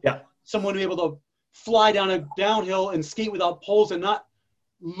want someone to be able to fly down a downhill and skate without poles and not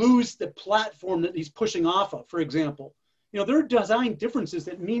lose the platform that he's pushing off of, for example. There are design differences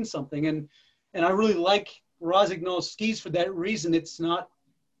that mean something. And I really like Rossignol skis for that reason. It's not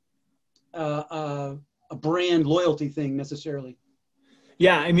a brand loyalty thing necessarily.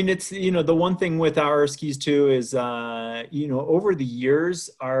 Yeah, I mean, it's, the one thing with our skis too is, over the years,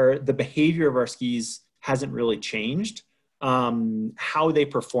 the behavior of our skis hasn't really changed. How they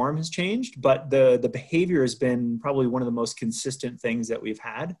perform has changed, but the behavior has been probably one of the most consistent things that we've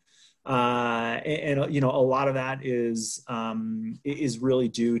had. And a lot of that is really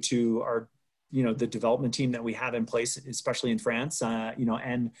due to our, the development team that we have in place, especially in France,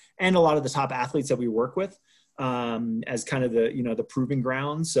 and a lot of the top athletes that we work with. As kind of the proving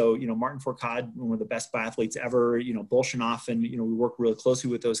ground. So, Martin Fourcade, one of the best biathletes ever, Bolshunov, and, we work really closely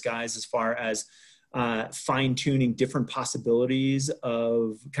with those guys as far as fine tuning different possibilities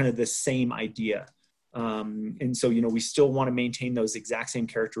of kind of the same idea. And so, we still want to maintain those exact same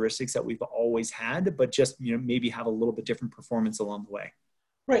characteristics that we've always had, but just, maybe have a little bit different performance along the way.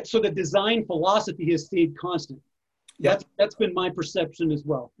 Right. So the design philosophy has stayed constant. Yep. That's been my perception as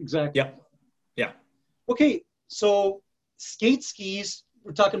well. Exactly. Yep. Yeah. Okay, so skate skis,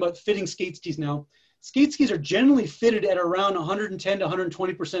 we're talking about fitting skate skis now. Skate skis are generally fitted at around 110 to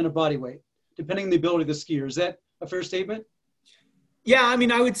 120% of body weight, depending on the ability of the skier. Is that a fair statement? Yeah, I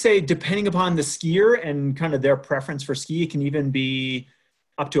mean, I would say depending upon the skier and kind of their preference for ski, it can even be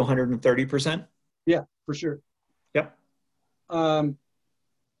up to 130%. Yeah, for sure. Yep.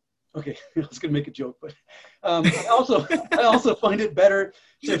 Okay, I was going to make a joke, but I also find it better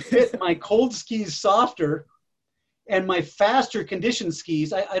to fit my cold skis softer and my faster conditioned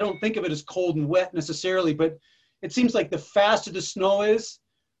skis. I don't think of it as cold and wet necessarily, but it seems like the faster the snow is,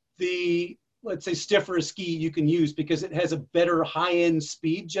 the, let's say, stiffer a ski you can use because it has a better high-end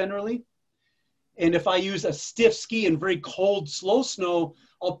speed generally. And if I use a stiff ski in very cold, slow snow,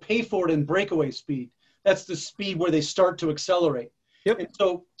 I'll pay for it in breakaway speed. that's the speed where they start to accelerate. Yep. And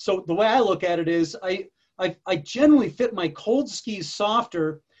so the way I look at it is I generally fit my cold skis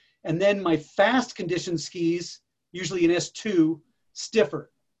softer, and then my fast condition skis, usually in S2,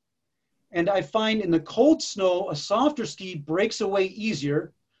 stiffer. And I find in the cold snow, a softer ski breaks away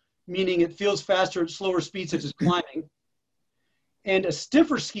easier, meaning it feels faster at slower speeds, such as climbing. And a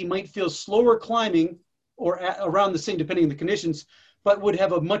stiffer ski might feel slower climbing or around the same, depending on the conditions, but would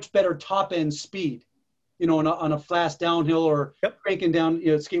have a much better top end speed, on a fast downhill or cranking down,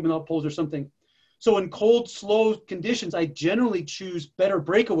 skating without poles or something. So in cold, slow conditions, I generally choose better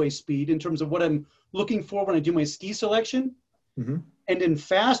breakaway speed in terms of what I'm looking for when I do my ski selection. Mm-hmm. And in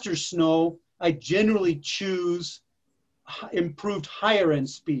faster snow, I generally choose improved higher end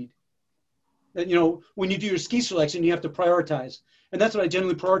speed. And, when you do your ski selection, you have to prioritize. And that's what I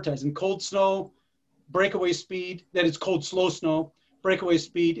generally prioritize. In cold snow, breakaway speed, that is cold, slow snow, breakaway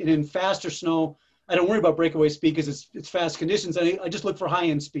speed. And in faster snow, I don't worry about breakaway speed because it's fast conditions. I just look for high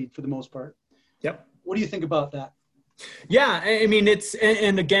end speed for the most part. Yep. What do you think about that? Yeah, I mean,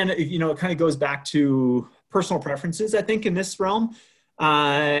 and again, it kind of goes back to personal preferences, I think, in this realm,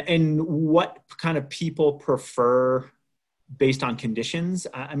 and what kind of people prefer based on conditions.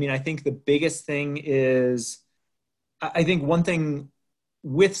 I mean, I think the biggest thing is, I think one thing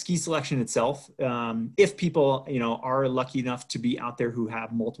with ski selection itself, if people, are lucky enough to be out there who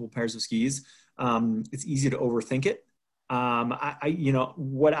have multiple pairs of skis, it's easy to overthink it.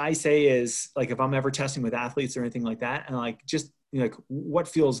 What I say is, like, if I'm ever testing with athletes or anything like that, and just what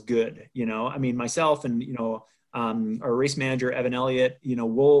feels good, I mean, myself and, our race manager, Evan Elliott,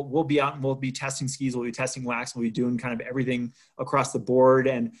 we'll be out and we'll be testing skis, we'll be testing wax, we'll be doing kind of everything across the board,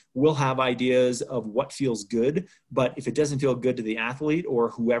 and we'll have ideas of what feels good. But if it doesn't feel good to the athlete or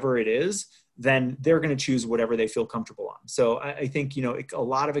whoever it is, then they're going to choose whatever they feel comfortable on. So I think, a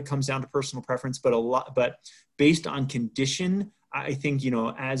lot of it comes down to personal preference, but based on condition, I think,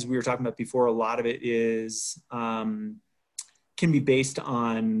 as we were talking about before, a lot of it is, can be based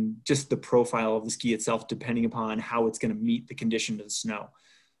on just the profile of the ski itself, depending upon how it's going to meet the condition of the snow.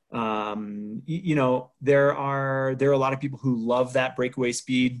 There are a lot of people who love that breakaway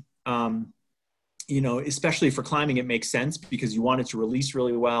speed. Especially for climbing, it makes sense because you want it to release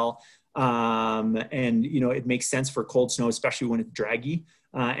really well. And it makes sense for cold snow, especially when it's draggy.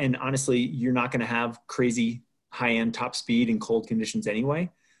 And honestly, you're not going to have crazy high-end top speed in cold conditions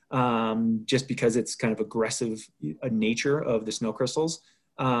anyway. Just because it's kind of aggressive nature of the snow crystals.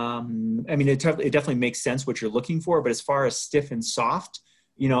 I mean, it definitely makes sense what you're looking for, but as far as stiff and soft,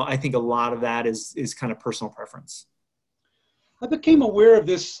 I think a lot of that is kind of personal preference. I became aware of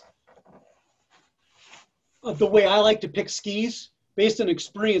this, of the way I like to pick skis based on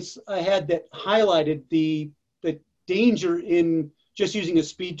experience I had that highlighted the danger in just using a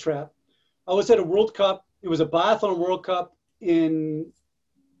speed trap. I was at a World Cup. It was a biathlon World Cup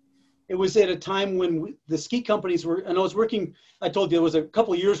it was at a time when the ski companies were, and I was working, I told you, it was a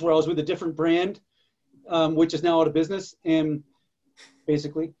couple of years where I was with a different brand, which is now out of business, and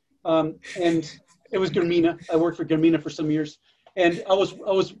basically, and it was Germina. I worked for Germina for some years. And I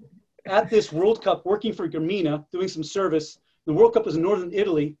was at this World Cup working for Germina, doing some service. The World Cup was in Northern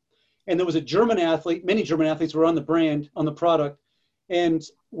Italy, and there was a German athlete, many German athletes were on the brand, on the product, and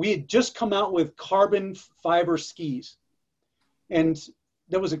we had just come out with carbon fiber skis. And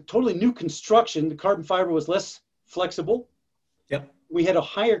there was a totally new construction. The carbon fiber was less flexible. Yep. We had a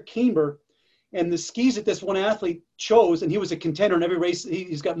higher camber, and the skis that this one athlete chose, and he was a contender in every race.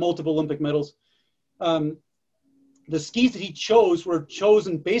 He's got multiple Olympic medals. The skis that he chose were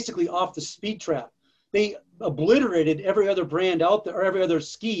chosen basically off the speed trap. They obliterated every other brand out there, or every other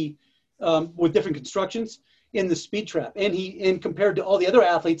ski with different constructions in the speed trap. And compared to all the other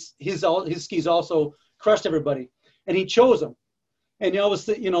athletes, his skis also crushed everybody. And he chose them. And I was,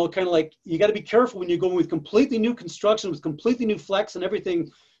 kind of like, you got to be careful when you're going with completely new construction, with completely new flex and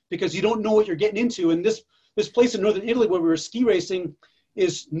everything, because you don't know what you're getting into. And this place in Northern Italy where we were ski racing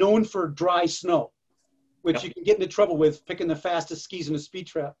is known for dry snow, which you can get into trouble with picking the fastest skis in a speed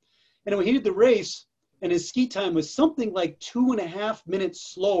trap. And when he did the race, and his ski time was something like 2.5 minutes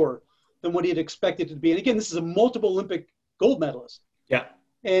slower than what he had expected it to be. And again, this is a multiple Olympic gold medalist. Yeah.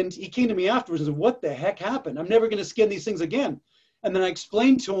 And he came to me afterwards and said, what the heck happened? I'm never going to ski on these things again. And then I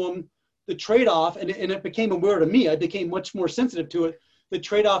explained to him the trade-off, and it became aware to me. I became much more sensitive to it, the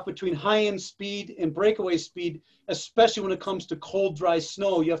trade-off between high-end speed and breakaway speed, especially when it comes to cold, dry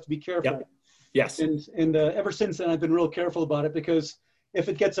snow. You have to be careful. Yep. Yes. And ever since then, I've been real careful about it, because if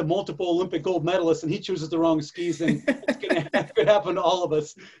it gets a multiple Olympic gold medalist and he chooses the wrong skis, then it could happen to all of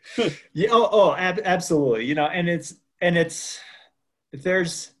us. Yeah. Absolutely. And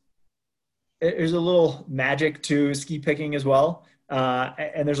there's there's a little magic to ski picking as well.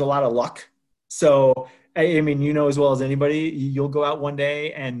 And there's a lot of luck. So, I mean, you know, as well as anybody, you'll go out one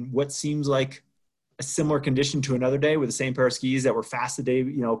day and what seems like a similar condition to another day with the same pair of skis that were fast a day,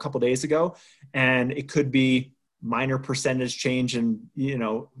 you know, a couple days ago. And it could be minor percentage change in, you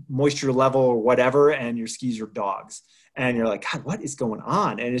know, moisture level or whatever. And your skis are dogs. And you're like, God, what is going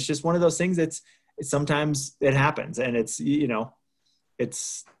on? And it's just one of those things that's sometimes it happens. And it's, you know,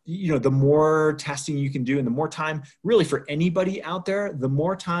 the more testing you can do and the more time really for anybody out there, the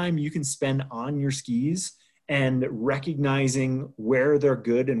more time you can spend on your skis and recognizing where they're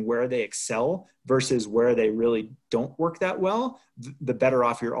good and where they excel versus where they really don't work that well, the better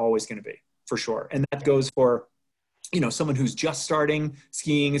off you're always going to be, for sure. And that goes for, you know, someone who's just starting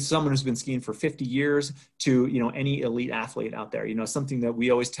skiing, someone who's been skiing for 50 years to, you know, any elite athlete out there. You know, something that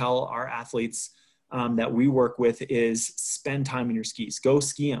we always tell our athletes that we work with is spend time in your skis. Go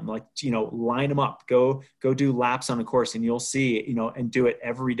ski them, like, you know, line them up, go do laps on a course, and you'll see, you know, and do it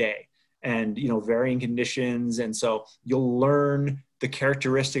every day, and, you know, varying conditions. And so you'll learn the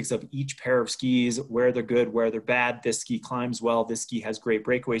characteristics of each pair of skis, where they're good, where they're bad. This ski climbs well. This ski has great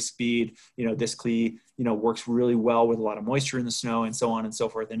breakaway speed. You know, this ski, you know, works really well with a lot of moisture in the snow, and so on and so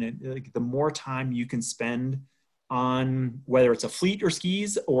forth. And like, the more time you can spend on whether it's a fleet or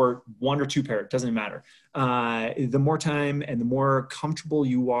skis or one or two pair, it doesn't matter. The more time and the more comfortable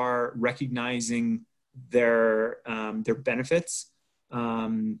you are recognizing their benefits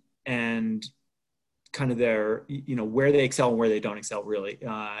and kind of their, you know, where they excel and where they don't excel, really,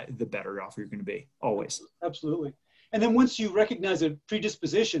 the better off you're going to be, always. Absolutely. And then once you recognize a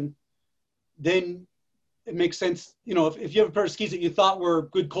predisposition, then it makes sense. You know, if you have a pair of skis that you thought were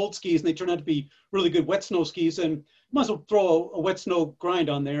good cold skis and they turn out to be really good wet snow skis, and you might as well throw a wet snow grind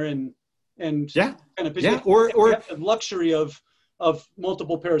on there and yeah, kind of, yeah, or have the luxury of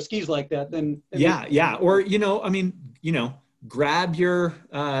multiple pair of skis like that, then yeah. Or, you know, I mean, you know, grab your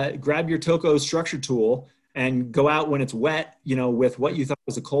Toco structure tool and go out when it's wet, you know, with what you thought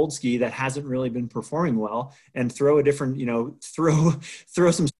was a cold ski that hasn't really been performing well, and throw a different, you know,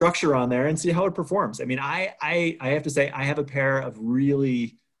 throw some structure on there and see how it performs. I mean, I have to say, I have a pair of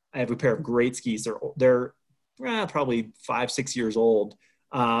great skis. They're probably 5-6 years old.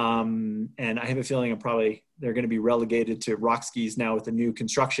 And I have a feeling they're going to be relegated to rock skis now with the new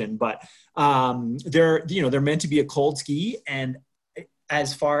construction, but they're meant to be a cold ski. And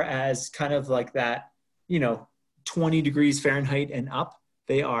as far as kind of like that, you know, 20 degrees Fahrenheit and up,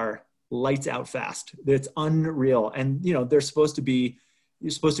 they are lights out fast. It's unreal. And, you know, you're supposed to be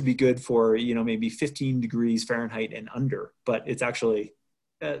good for, you know, maybe 15 degrees Fahrenheit and under, but it's actually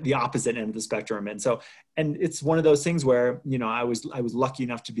the opposite end of the spectrum. And so, and it's one of those things where, you know, I was lucky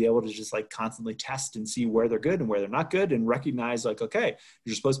enough to be able to just like constantly test and see where they're good and where they're not good, and recognize like, okay,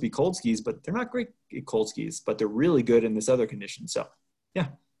 you're supposed to be cold skis, but they're not great cold skis, but they're really good in this other condition. So yeah.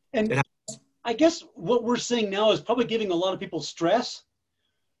 And I guess what we're seeing now is probably giving a lot of people stress,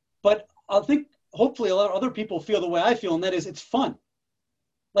 but I think hopefully a lot of other people feel the way I feel, and that is it's fun.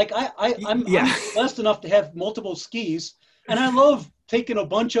 Like I'm blessed enough to have multiple skis, and I love taking a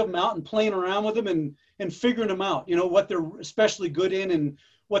bunch of them out and playing around with them and figuring them out, you know, what they're especially good in and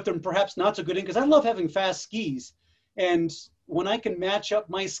what they're perhaps not so good in, because I love having fast skis. And when I can match up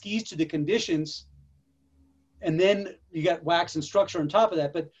my skis to the conditions, and then you got wax and structure on top of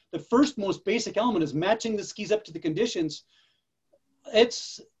that. But the first most basic element is matching the skis up to the conditions.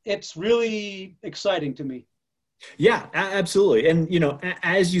 It's really exciting to me. Yeah, absolutely. And, you know,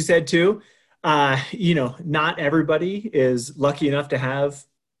 as you said too, you know, not everybody is lucky enough to have,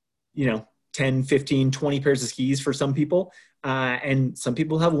 you know, 10, 15, 20 pairs of skis for some people. And some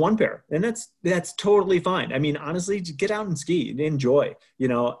people have one pair, and that's totally fine. I mean, honestly, just get out and ski and enjoy, you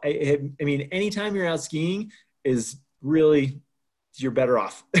know. I mean, anytime you're out skiing is really, you're better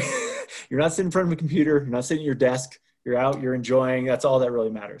off. You're not sitting in front of a computer. You're not sitting at your desk. You're out, you're enjoying. That's all that really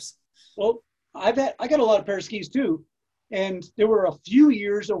matters. Well, I got a lot of pair of skis too. And there were a few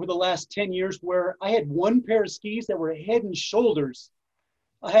years over the last 10 years where I had one pair of skis that were head and shoulders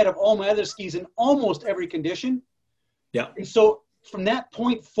ahead of all my other skis in almost every condition. Yeah. And so from that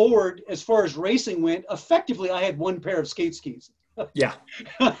point forward, as far as racing went, effectively I had one pair of skate skis. Yeah.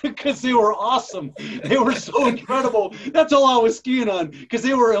 Because they were awesome. They were so incredible. That's all I was skiing on, because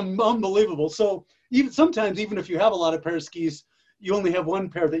they were unbelievable. So sometimes even if you have a lot of pair of skis, you only have one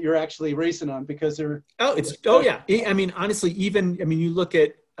pair that you're actually racing on, because they're. Yeah. I mean, honestly, you look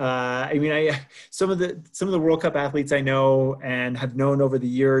at, some of the World Cup athletes I know and have known over the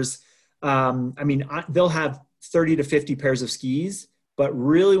years, they'll have 30 to 50 pairs of skis, but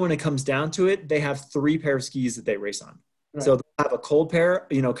really when it comes down to it, they have 3 pairs of skis that they race on. Right. So they'll have a cold pair,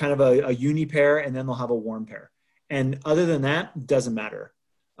 you know, kind of a uni pair, and then they'll have a warm pair. And other than that, doesn't matter.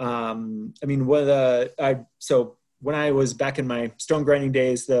 I mean, so when I was back in my stone grinding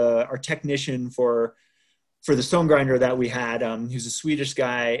days, our technician for the stone grinder that we had, he was a Swedish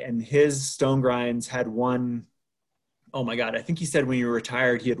guy, and his stone grinds had won, oh my God, I think he said when he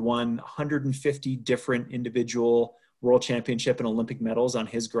retired, he had won 150 different individual world championship and Olympic medals on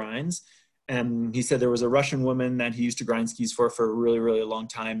his grinds. And he said there was a Russian woman that he used to grind skis for a really, really long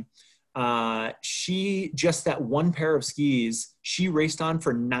time. She, just that one pair of skis, she raced on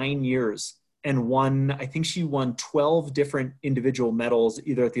for 9 years and won, I think she won 12 different individual medals,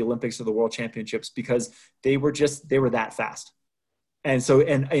 either at the Olympics or the World Championships, because they were that fast. And so,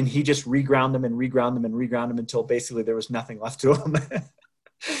 and he just reground them until basically there was nothing left to them.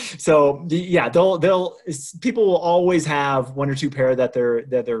 So yeah, people will always have one or two pair that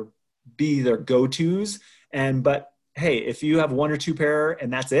they're be their go-tos. But hey, if you have one or two pair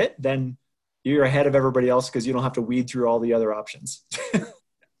and that's it, then you're ahead of everybody else because you don't have to weed through all the other options.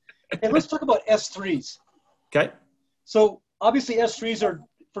 And let's talk about S3s. Okay. So obviously S3s are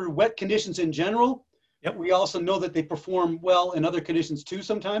for wet conditions in general. Yep. We also know that they perform well in other conditions too,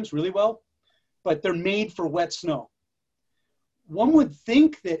 sometimes really well, but they're made for wet snow. One would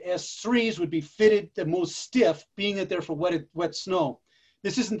think that S3s would be fitted the most stiff, being that they're for wet snow.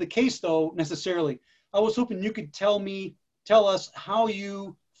 This isn't the case though, necessarily. I was hoping you could tell us how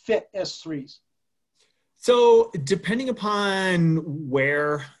you fit S3s. So depending upon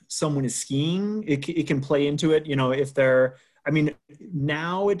where someone is skiing, it can play into it. You know, if they're, I mean,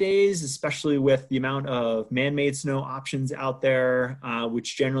 nowadays, especially with the amount of man-made snow options out there,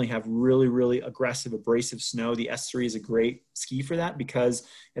 which generally have really, really aggressive abrasive snow, the S3 is a great ski for that because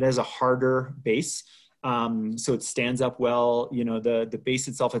it has a harder base. So it stands up well. You know, the base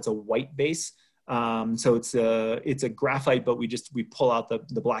itself, it's a white base. So it's a graphite, but we pull out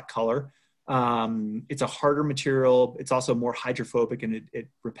the black color. It's a harder material. It's also more hydrophobic and it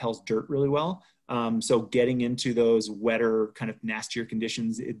repels dirt really well. So getting into those wetter, kind of nastier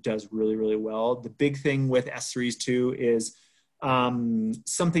conditions, it does really, really well. The big thing with S3s too is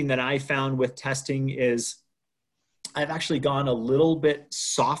something that I found with testing is I've actually gone a little bit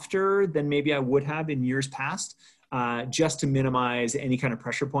softer than maybe I would have in years past, just to minimize any kind of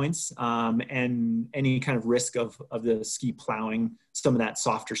pressure points and any kind of risk of the ski plowing some of that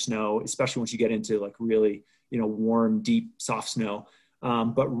softer snow, especially once you get into like really, you know, warm, deep, soft snow.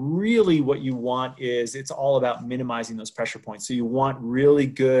 But really what you want is it's all about minimizing those pressure points. So you want really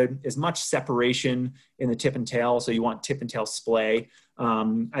good, as much separation in the tip and tail. So you want tip and tail splay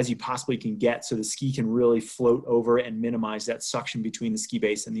as you possibly can get so the ski can really float over and minimize that suction between the ski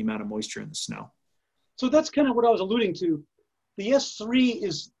base and the amount of moisture in the snow. So that's kind of what I was alluding to. The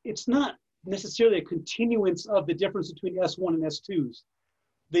S3 it's not necessarily a continuance of the difference between S1 and S2s.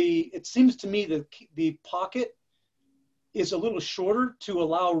 It seems to me that the pocket is a little shorter to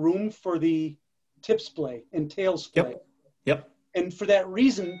allow room for the tip splay and tail splay. Yep. And for that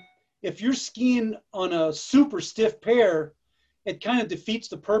reason, if you're skiing on a super stiff pair, it kind of defeats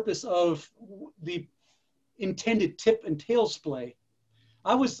the purpose of the intended tip and tail splay.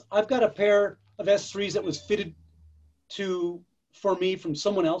 I've got a pair of S3s that was fitted for me from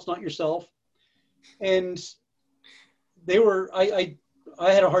someone else, not yourself. And they were, I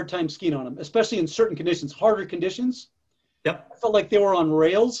had a hard time skiing on them, especially in certain conditions, harder conditions. Yep. I felt like they were on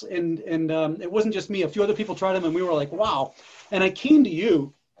rails and it wasn't just me. A few other people tried them and we were like, wow. And I came to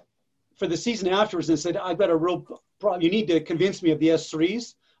you for the season afterwards and said, I've got a real problem. You need to convince me of the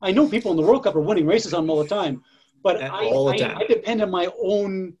S3s. I know people in the World Cup are winning races on them all the time, but I depend on my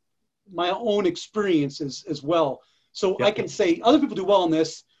own experiences as well. So yep. I can say other people do well on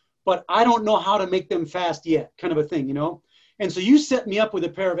this, but I don't know how to make them fast yet, kind of a thing, you know? And so you set me up with a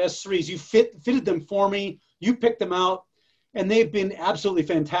pair of S3s. You fitted them for me. You picked them out, and they've been absolutely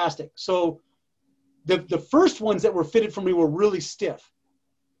fantastic. So the first ones that were fitted for me were really stiff.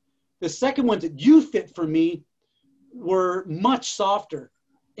 The second ones that you fit for me were much softer,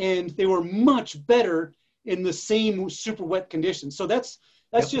 and they were much better in the same super wet conditions. So that's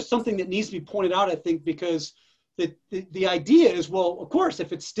yep. just something that needs to be pointed out, I think, because the idea is, well, of course,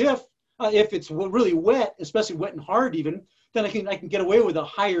 if it's stiff, if it's really wet, especially wet and hard even, then I can get away with a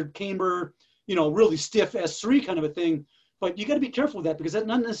higher camber, you know, really stiff S3 kind of a thing. But you got to be careful with that because that's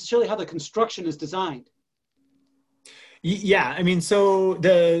not necessarily how the construction is designed. Yeah, I mean, so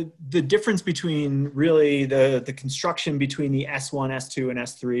the difference between really the construction between the S1, S2, and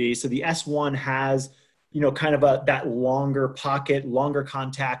S3. So the S1 has, you know, kind of that longer pocket, longer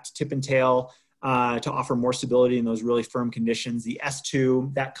contact, tip and tail. to offer more stability in those really firm conditions. The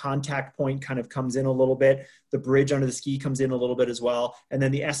S2, that contact point kind of comes in a little bit. The bridge under the ski comes in a little bit as well. And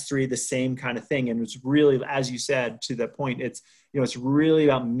then the S3, the same kind of thing. And it's really, as you said, to the point, it's, it's really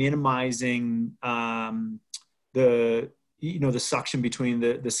about minimizing the suction between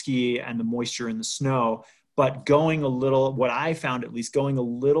the ski and the moisture in the snow, but going a little, what I found at least, going a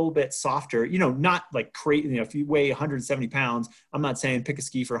little bit softer, not like crazy, if you weigh 170 pounds, I'm not saying pick a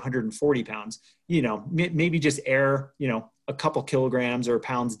ski for 140 pounds, maybe just air, a couple kilograms or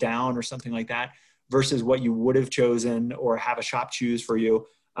pounds down or something like that versus what you would have chosen or have a shop choose for you.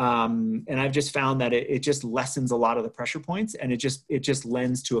 And I've just found that it just lessens a lot of the pressure points, and it just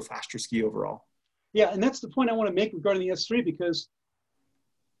lends to a faster ski overall. Yeah, and that's the point I want to make regarding the S3, because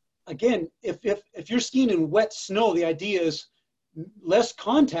again, if you're skiing in wet snow, the idea is less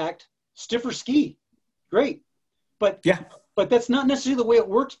contact, stiffer ski. Great. But that's not necessarily the way it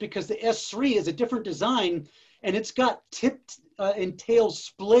works, because the S3 is a different design, and it's got tipped and tail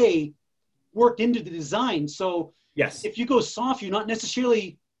splay worked into the design. So yes, if you go soft, you're not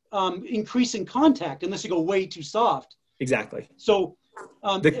necessarily increasing contact unless you go way too soft. Exactly. So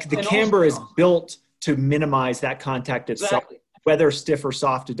the camber is built to minimize that contact itself. Exactly. Whether stiff or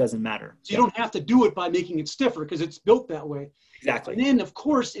soft, it doesn't matter. So you don't have to do it by making it stiffer, because it's built that way. Exactly. And then, of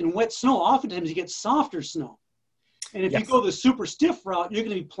course, in wet snow, oftentimes you get softer snow. And if you go the super stiff route, you're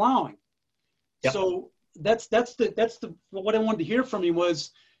going to be plowing. Yep. So that's what I wanted to hear from you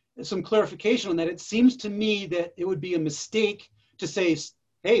was some clarification on that. It seems to me that it would be a mistake to say,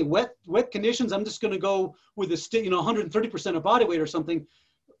 hey, wet conditions, I'm just going to go with 130% of body weight or something.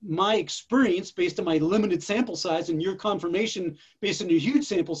 My experience, based on my limited sample size, and your confirmation based on your huge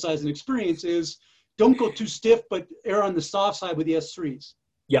sample size and experience, is don't go too stiff, but err on the soft side with the S3s.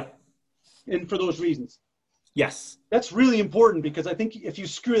 Yeah. And for those reasons. Yes. That's really important, because I think if you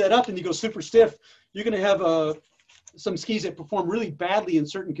screw that up and you go super stiff, you're going to have some skis that perform really badly in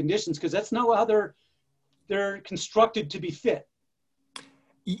certain conditions, because that's not how they're constructed to be fit.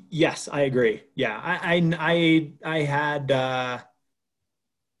 Yes, I agree. Yeah, I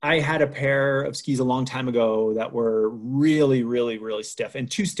had a pair of skis a long time ago that were really, really, really stiff,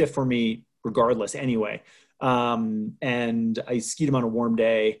 and too stiff for me regardless anyway. And I skied them on a warm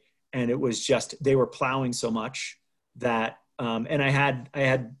day, and it was just, they were plowing so much that, and I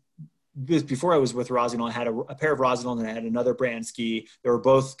had this before I was with Rossignol. I had a pair of Rossignol, and I had another brand ski. They were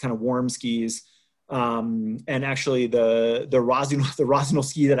both kind of warm skis. And actually the Rossignol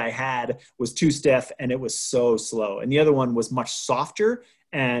ski that I had was too stiff, and it was so slow. And the other one was much softer,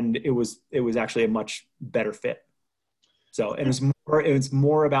 and it was actually a much better fit. So, and it's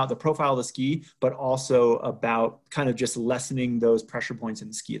more about the profile of the ski, but also about kind of just lessening those pressure points in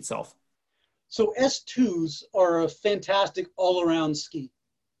the ski itself. So S2s are a fantastic all-around ski.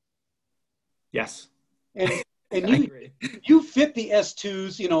 Yes. And you fit the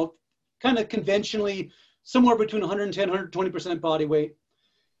S2s, kind of conventionally, somewhere between 110, 120% body weight.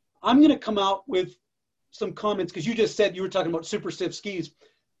 I'm going to come out with some comments, because you just said you were talking about super stiff skis.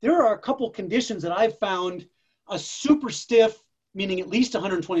 There are a couple conditions that I've found a super stiff, meaning at least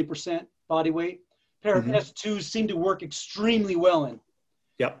 120% body weight, pair of S2s seem to work extremely well in.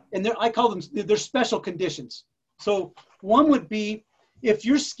 Yep. And I call them, they're special conditions. So one would be if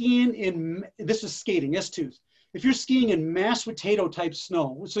you're skiing this is skating, S2s. If you're skiing in mashed potato type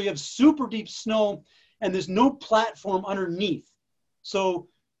snow, so you have super deep snow and there's no platform underneath. So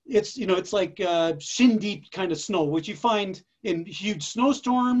it's, it's like shin deep kind of snow, which you find in huge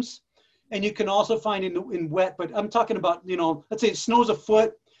snowstorms, and you can also find in wet, but I'm talking about, let's say it snows a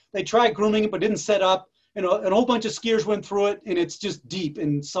foot, they tried grooming it, but didn't set up, a whole bunch of skiers went through it, and it's just deep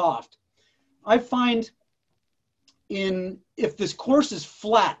and soft. I find if this course is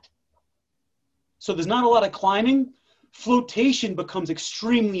flat, so there's not a lot of climbing, flotation becomes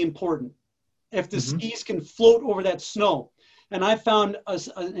extremely important. If the skis can float over that snow. And I found a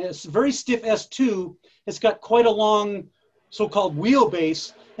very stiff S2, it's got quite a long so-called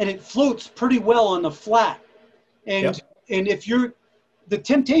wheelbase, and it floats pretty well on the flat. And if the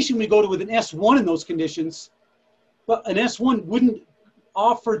temptation we go to with an S1 in those conditions, but an S1 wouldn't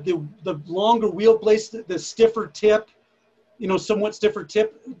offer the longer wheelbase, the stiffer tip, somewhat stiffer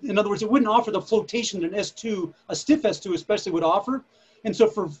tip. In other words, it wouldn't offer the flotation that a stiff S2 especially would offer. And so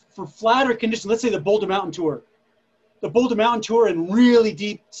for flatter conditions, let's say the Boulder Mountain Tour. The Boulder Mountain Tour in really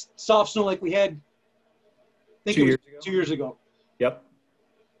deep, soft snow like we had, I think it was 2 years ago. Yep.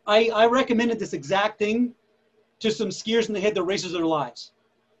 I recommended this exact thing to some skiers, and they had the races of their lives.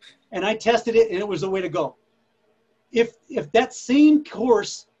 And I tested it, and it was the way to go. If that same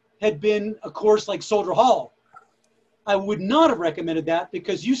course had been a course like Soldier Hall, I would not have recommended that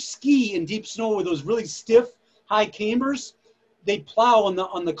because you ski in deep snow with those really stiff, high cambers. They plow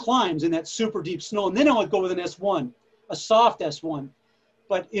on the climbs in that super deep snow. And then I would go with an S1, a soft S1.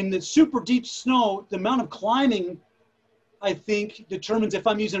 But in the super deep snow, the amount of climbing, I think, determines if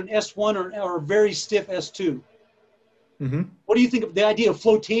I'm using an S1 or a very stiff S2. Mm-hmm. What do you think of the idea of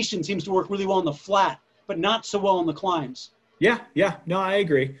flotation? Seems to work really well on the flat, but not so well on the climbs. Yeah. No, I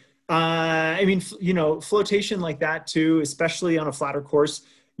agree. I mean, flotation like that too, especially on a flatter course,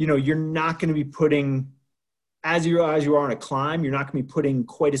 you're not going to be putting, as you are on a climb, you're not going to be putting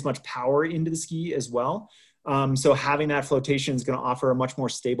quite as much power into the ski as well. So having that flotation is going to offer a much more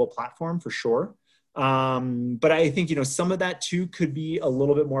stable platform for sure. But I think, some of that too could be a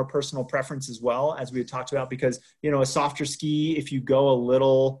little bit more personal preference as well, as we had talked about, because, a softer ski, if you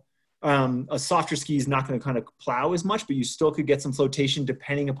go a softer ski is not going to kind of plow as much, but you still could get some flotation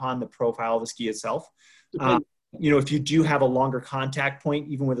depending upon the profile of the ski itself. If you do have a longer contact point,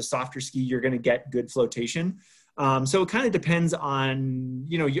 even with a softer ski, you're going to get good flotation. So it kind of depends on,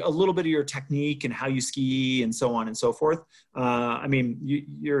 a little bit of your technique and how you ski and so on and so forth. I mean,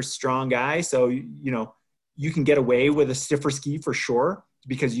 you're a strong guy, so, you can get away with a stiffer ski for sure,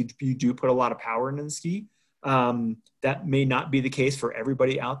 because you do put a lot of power into the ski. That may not be the case for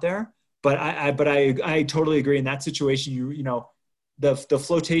everybody out there, but I totally agree in that situation. The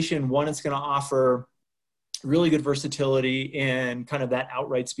flotation, one, it's going to offer really good versatility and kind of that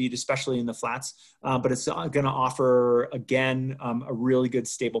outright speed, especially in the flats. But it's going to offer, again, a really good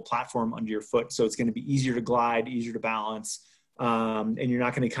stable platform under your foot. So it's going to be easier to glide, easier to balance. And you're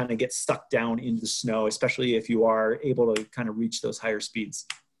not going to kind of get stuck down into the snow, especially if you are able to kind of reach those higher speeds.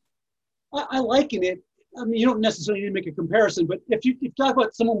 I liken it. I mean, you don't necessarily need to make a comparison, but if you talk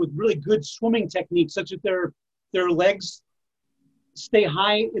about someone with really good swimming techniques, such that their legs stay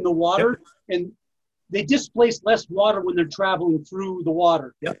high in the water, and they displace less water when they're traveling through the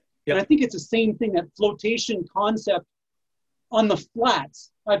water. Yep. And I think it's the same thing, that flotation concept on the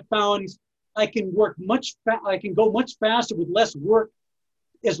flats. I've found I can go much faster with less work,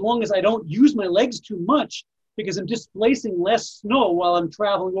 as long as I don't use my legs too much, because I'm displacing less snow while I'm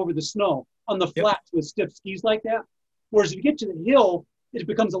traveling over the snow on the flats with stiff skis like that. Whereas if you get to the hill, it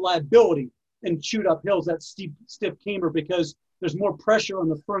becomes a liability and shoot up hills, that steep, stiff camber, because there's more pressure on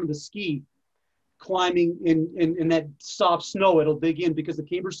the front of the ski. Climbing in that soft snow, it'll dig in because the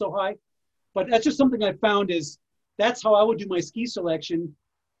camber's so high. But that's just something I found that's how I would do my ski selection,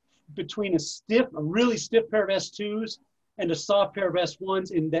 between a really stiff pair of S2s and a soft pair of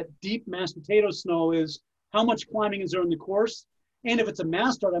S1s in that deep mashed potato snow, is how much climbing is there in the course. And if it's a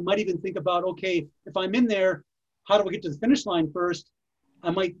mass start, I might even think about, okay, if I'm in there, how do I get to the finish line first? I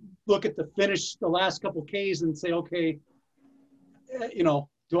might look at the last couple Ks and say, okay,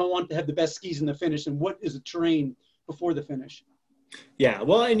 do I want to have the best skis in the finish, and what is the terrain before the finish? Yeah,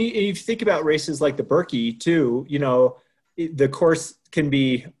 well, and you think about races like the Birkie too, the course can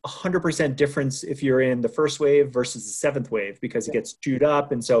be 100% difference if you're in the first wave versus the seventh wave, because it gets chewed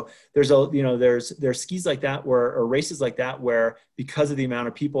up. And so there's skis like that or races like that where, because of the amount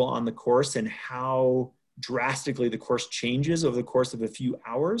of people on the course and how drastically the course changes over the course of a few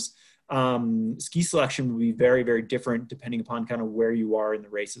hours, ski selection will be very, very different depending upon kind of where you are in the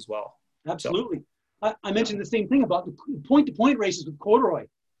race as well. Absolutely. So, I mentioned the same thing about the point-to-point races with corduroy.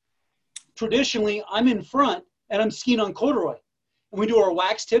 Traditionally, I'm in front and I'm skiing on corduroy. And we do our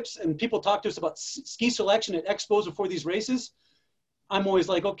wax tips, and people talk to us about ski selection at expos before these races. I'm always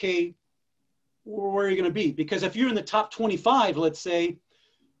like, okay, where are you going to be? Because if you're in the top 25, let's say,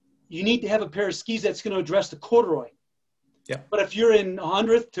 you need to have a pair of skis that's going to address the corduroy. Yeah. But if you're in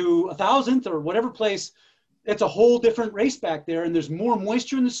 100th to 1,000th or whatever place, it's a whole different race back there. And there's more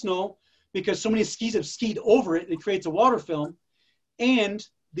moisture in the snow because so many skis have skied over it. It creates a water film. And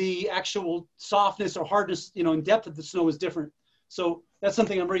the actual softness or hardness, and depth of the snow is different. So that's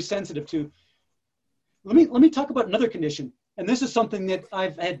something I'm very sensitive to. Let me talk about another condition. And this is something that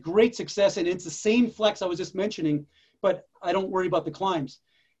I've had great success in. It's the same flex I was just mentioning, but I don't worry about the climbs.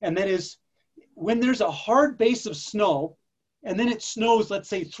 And that is when there's a hard base of snow, and then it snows, let's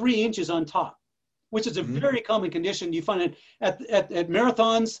say 3 inches on top, which is a very common condition. You find it at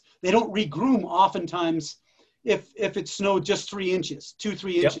marathons, they don't regroom oftentimes if it snowed just 3 inches,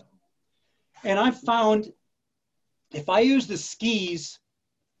 2-3 inches. Yep. And I've found if I use the skis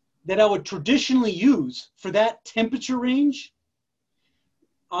that I would traditionally use for that temperature range,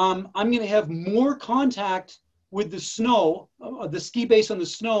 I'm going to have more contact with the snow, the ski base on the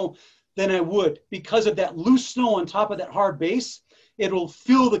snow, than I would, because of that loose snow on top of that hard base. It'll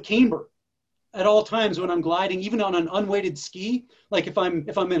fill the camber at all times when I'm gliding, even on an unweighted ski. Like if I'm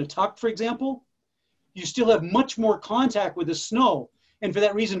in a tuck, for example, you still have much more contact with the snow. And for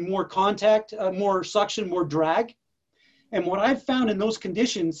that reason, more contact, more suction, more drag. And what I've found in those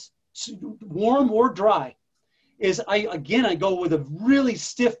conditions, warm or dry, is I go with a really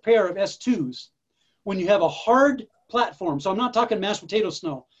stiff pair of S2s. When you have a hard platform, so I'm not talking mashed potato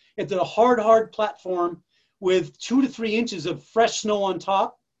snow, it's a hard platform with 2 to 3 inches of fresh snow on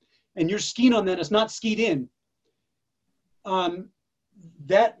top, and you're skiing on that, it's not skied in. Having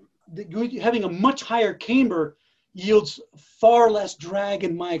a much higher camber yields far less drag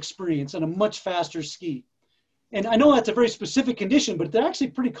in my experience and a much faster ski. And I know that's a very specific condition, but they're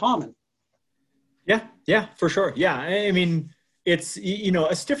actually pretty common. Yeah, for sure. Yeah. I mean, it's,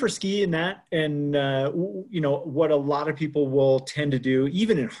 a stiffer ski in that. And, what a lot of people will tend to do,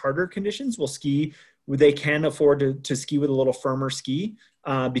 even in harder conditions, will ski. They can afford to ski with a little firmer ski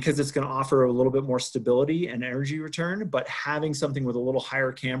because it's going to offer a little bit more stability and energy return. But having something with a little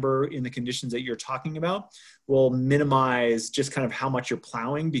higher camber in the conditions that you're talking about will minimize just kind of how much you're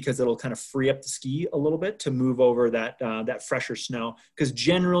plowing, because it'll kind of free up the ski a little bit to move over that fresher snow. Because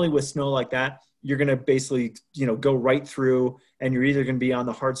generally with snow like that, you're going to basically, go right through, and you're either going to be on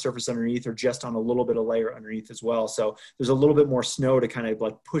the hard surface underneath or just on a little bit of layer underneath as well. So there's a little bit more snow to kind of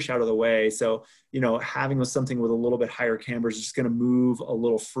like push out of the way. So, having something with a little bit higher camber is just going to move a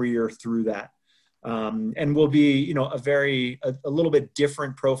little freer through that. And will be, a little bit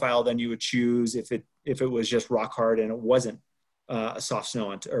different profile than you would choose if it was just rock hard and it wasn't a soft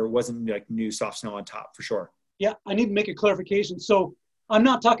snow or wasn't like new soft snow on top, for sure. Yeah, I need to make a clarification. So I'm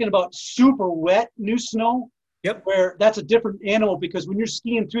not talking about super wet new snow. Yep. Where that's a different animal, because when you're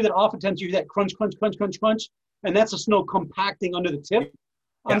skiing through that, oftentimes you hear that crunch, crunch, crunch, crunch, crunch, and that's the snow compacting under the tip.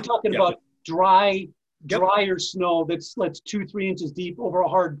 I'm talking about drier snow that's 2-3 inches deep over a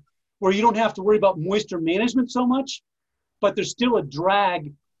hard, where you don't have to worry about moisture management so much, but there's still a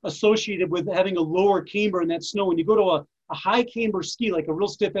drag associated with having a lower camber in that snow. When you go to a high camber ski, like a real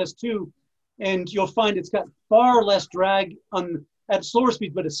stiff S2, and you'll find it's got far less drag at slower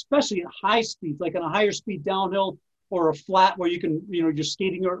speeds, but especially at high speeds, like on a higher speed downhill or a flat where you can, you're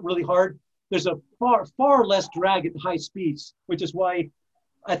skating really hard. There's a far less drag at the high speeds, which is why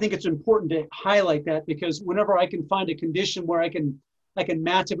I think it's important to highlight that, because whenever I can find a condition where I can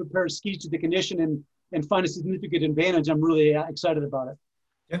match up a pair of skis to the condition and find a significant advantage, I'm really excited about it.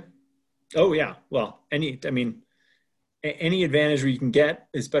 Yeah. Oh yeah. Well, any advantage where you can get,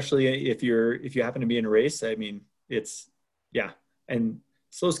 especially if you happen to be in a race, I mean, and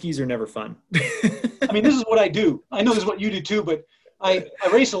slow skis are never fun. I mean, this is what I do. I know this is what you do too, but I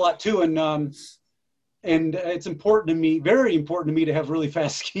race a lot too. And it's important to me, very important to me, to have really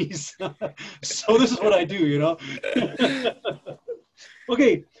fast skis. So this is what I do,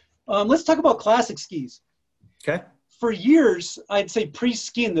 Okay. Let's talk about classic skis. Okay. For years, I'd say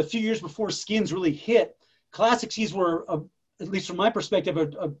pre-skin, the few years before skins really hit, classic skis were, at least from my perspective,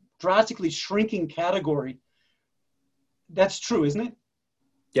 a drastically shrinking category. That's true, isn't it?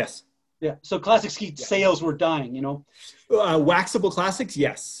 Yes. Yeah. So classic ski sales were dying, Waxable classics,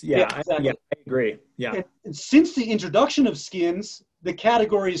 yes. Yeah, exactly. I agree. Yeah. And since the introduction of skins, the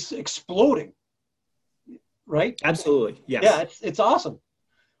category is exploding, right? Absolutely. Yes. Yeah, it's awesome.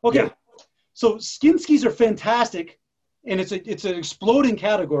 Okay. Yeah. So skin skis are fantastic, and it's an exploding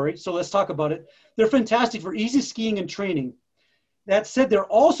category. So let's talk about it. They're fantastic for easy skiing and training. That said, they're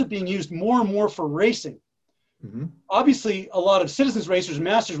also being used more and more for racing. Mm-hmm. Obviously, a lot of citizens racers,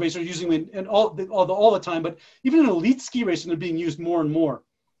 masters racers are using them all the time, but even in elite ski racing, they're being used more and more.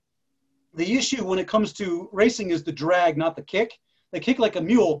 The issue when it comes to racing is the drag, not the kick. They kick like a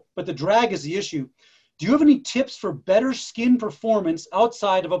mule, but the drag is the issue. Do you have any tips for better skin performance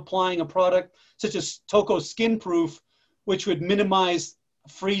outside of applying a product such as Toco Skin Proof, which would minimize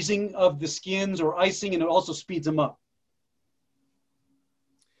freezing of the skins or icing, and it also speeds them up?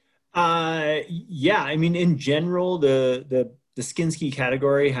 Yeah, I mean, in general, the skin ski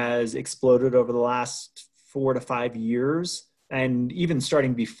category has exploded over the last 4 to 5 years, and even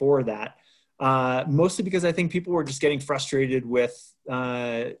starting before that, mostly because I think people were just getting frustrated with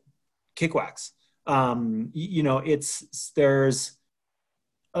kick wax. There's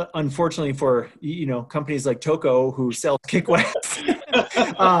unfortunately for companies like Toco who sell kick wax.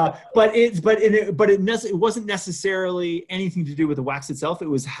 But it wasn't necessarily anything to do with the wax itself. It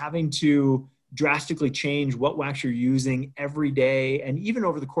was having to drastically change what wax you're using every day, and even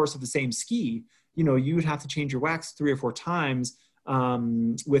over the course of the same ski, you would have to change your wax 3 or 4 times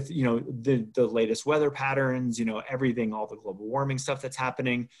with the latest weather patterns, everything, all the global warming stuff that's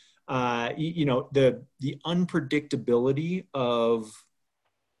happening. The unpredictability of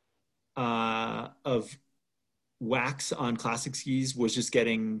wax on classic skis was just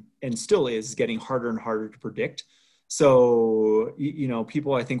getting, and still is getting, harder and harder to predict. So,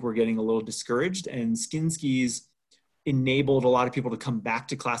 people, I think, were getting a little discouraged, and skin skis enabled a lot of people to come back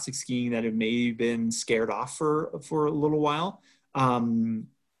to classic skiing that have maybe been scared off for a little while.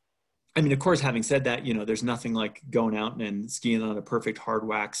 Of course, having said that, there's nothing like going out and skiing on a perfect hard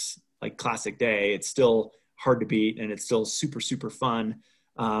wax, like classic day. It's still hard to beat, and it's still super, super fun.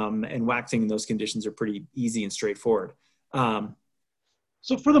 And waxing in those conditions are pretty easy and straightforward.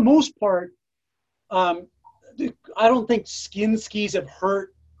 So for the most part, I don't think skin skis have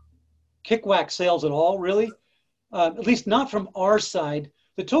hurt kick wax sales at all, really. At least not from our side.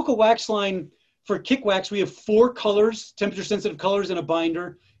 The Toka wax line, for kick wax, we have 4 colors, temperature sensitive colors in a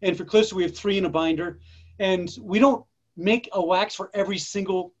binder. And for Clister, we have 3 in a binder. And we don't make a wax for every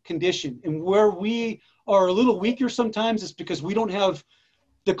single condition. And where we are a little weaker sometimes is because we don't have,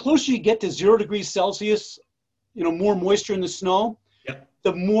 the closer you get to 0 degrees Celsius, more moisture in the snow, yep,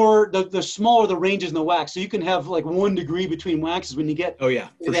 the smaller the ranges in the wax. So you can have like 1 degree between waxes when you get to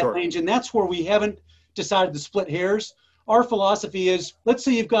that range. And that's where we haven't decided to split hairs. Our philosophy is, let's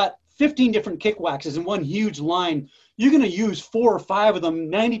say you've got 15 different kick waxes in one huge line. You're going to use 4 or 5 of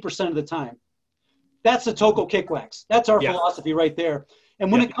them 90% of the time. That's the Toka kick wax. That's our philosophy right there. And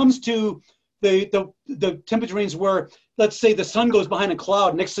when it comes to the temperature range where, let's say the sun goes behind a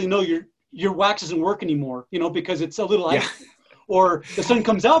cloud, next thing you know, your wax doesn't work anymore, because it's a little icy. Or the sun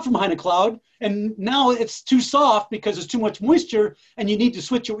comes out from behind a cloud and now it's too soft because there's too much moisture and you need to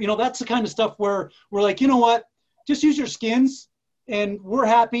switch it. That's the kind of stuff where we're like, you know what, just use your skins and we're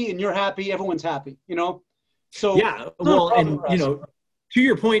happy and you're happy, everyone's happy, So yeah, well, and to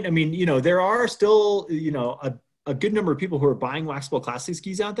your point, there are still, a good number of people who are buying waxable classic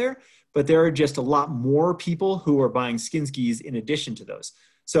skis out there, but there are just a lot more people who are buying skin skis in addition to those.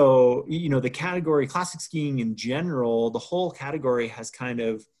 So, the category, classic skiing in general, the whole category has kind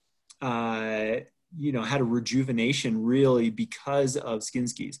of, had a rejuvenation really because of skin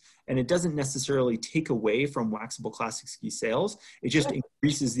skis. And it doesn't necessarily take away from waxable classic ski sales. It just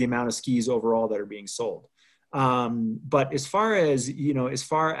increases the amount of skis overall that are being sold. But as far as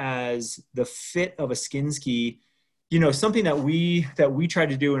the fit of a skin ski, something that we try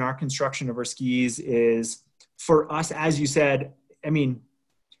to do in our construction of our skis is, for us, as you said,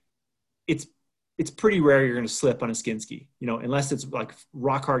 it's pretty rare you're going to slip on a skin ski, unless it's like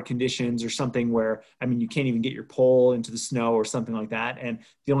rock hard conditions or something where, you can't even get your pole into the snow or something like that. And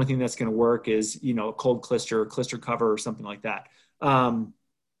the only thing that's going to work is, a cold Clister or Clister cover or something like that.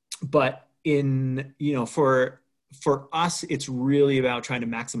 But for us, it's really about trying to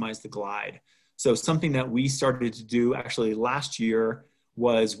maximize the glide. So something that we started to do actually last year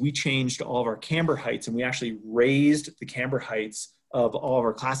was we changed all of our camber heights, and we actually raised the camber heights of all of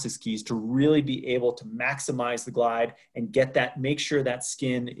our classic skis to really be able to maximize the glide and make sure that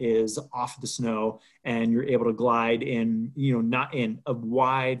skin is off the snow and you're able to glide in, not in a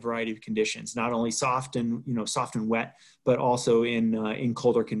wide variety of conditions, not only soft and wet, but also in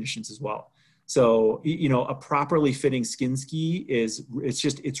colder conditions as well. So, a properly fitting skin ski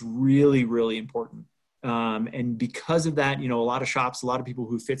it's really, really important. And because of that, a lot of shops, a lot of people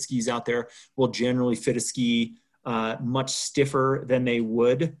who fit skis out there will generally fit a ski much stiffer than they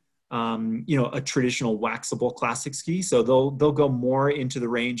would, a traditional waxable classic ski. So they'll go more into the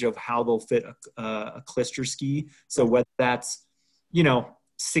range of how they'll fit a Clister ski. So whether that's,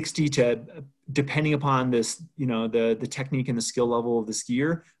 60 to, depending upon this, the technique and the skill level of the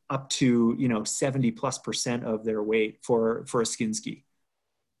skier, up to, 70+% of their weight for a skin ski.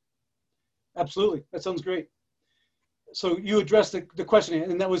 Absolutely. That sounds great. So you addressed the question,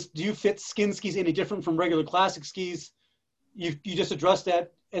 and that was, do you fit skin skis any different from regular classic skis? You just addressed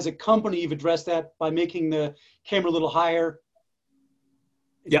that. As a company, you've addressed that by making the camber a little higher.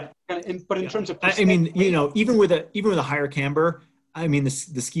 Yeah. But in terms of, even with a higher camber, the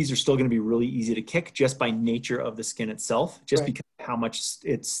skis are still going to be really easy to kick just by nature of the skin itself, just because of how much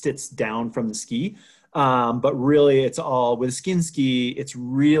it sits down from the ski. But really, it's all with a skin ski. It's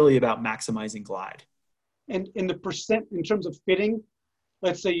really about maximizing glide. And in the percent, in terms of fitting,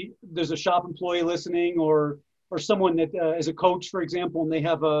 let's say there's a shop employee listening, or someone that is a coach, for example, and they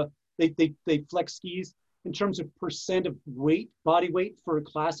have they flex skis. In terms of percent of weight, body weight for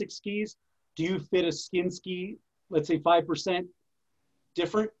classic skis, do you fit a skin ski, let's say 5%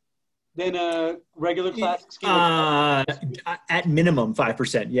 different than a regular classic ski? At minimum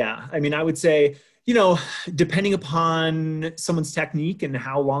 5%. Yeah. I would say, You know, depending upon someone's technique and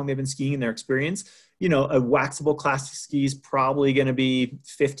how long they've been skiing and their experience, you know, a waxable classic ski is probably going to be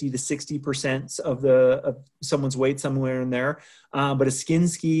 50 to 60% of someone's weight, somewhere in there. But a skin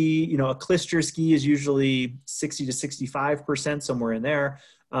ski, you know, a Clister ski is usually 60 to 65%, somewhere in there.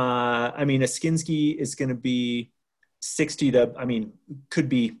 I mean, a skin ski is going to be 60 to, I mean, could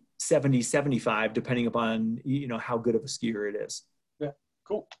be 70, 75, depending upon, you know, how good of a skier it is. Yeah,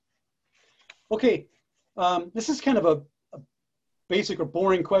 cool. Okay, this is kind of a basic or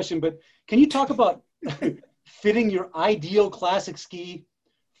boring question, but can you talk about fitting your ideal classic ski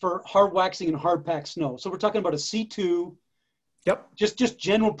for hard waxing and hard pack snow? So we're talking about a C2. Yep. Just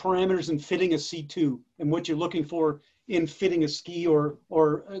general parameters in fitting a C2 and what you're looking for in fitting a ski or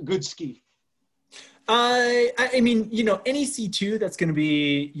a good ski. I mean, you know, any C2 that's going to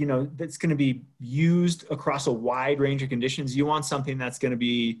be, you know, that's going to be used across a wide range of conditions, you want something that's going to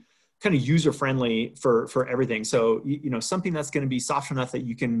be kind of user friendly for everything. So, you know, something that's going to be soft enough that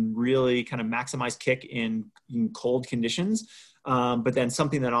you can really kind of maximize kick in cold conditions. But then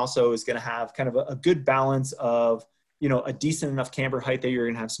something that also is going to have kind of a good balance of, you know, a decent enough camber height that you're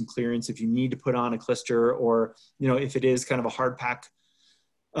going to have some clearance if you need to put on a Clister, or, you know, if it is kind of a hard pack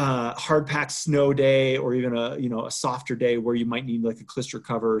snow day, or even a, you know, a softer day where you might need like a Clister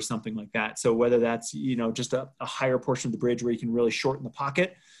cover or something like that. So whether that's, you know, just a higher portion of the bridge where you can really shorten the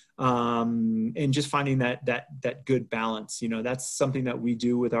pocket, and just finding that good balance, you know, that's something that we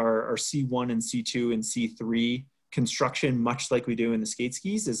do with our C1 and C2 and C3 construction, much like we do in the skate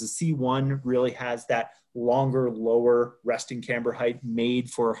skis. Is a C1 really has that longer, lower resting camber height made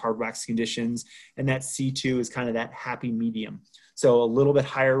for hard wax conditions. And that C2 is kind of that happy medium. So a little bit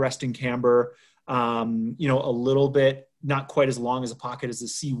higher resting camber, you know, a little bit, not quite as long as a pocket as a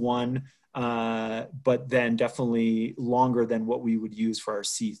C1, but then definitely longer than what we would use for our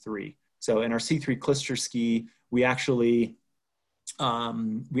C3. So in our C3 Clister ski, we actually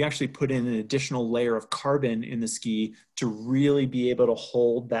put in an additional layer of carbon in the ski to really be able to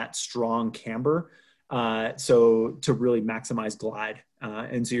hold that strong camber. So to really maximize glide.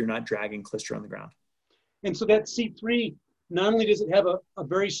 And so you're not dragging Clister on the ground. And so that C3, not only does it have a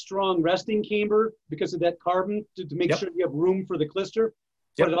very strong resting camber because of that carbon to make Yep. sure you have room for the Clister,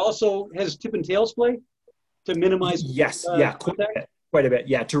 Yep. but it also has tip and tail splay to minimize Yes, contact. quite a bit.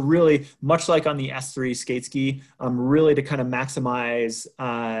 Yeah, to really, much like on the S3 skate ski, really to kind of maximize,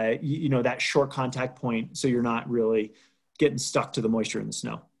 you know, that short contact point, so you're not really getting stuck to the moisture in the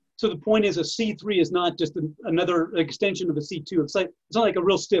snow. So the point is, a C3 is not just another extension of a C2. It's not like a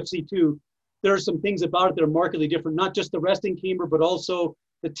real stiff C2. There are some things about it that are markedly different, not just the resting camber, but also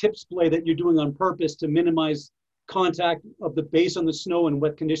the tip splay that you're doing on purpose to minimize contact of the base on the snow in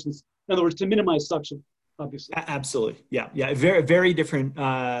wet conditions. In other words, to minimize suction, obviously. Absolutely. Yeah. Very, very different,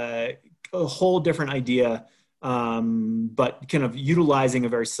 a whole different idea, but kind of utilizing a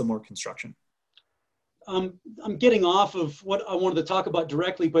very similar construction. I'm getting off of what I wanted to talk about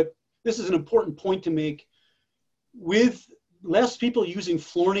directly, but this is an important point to make. With less people using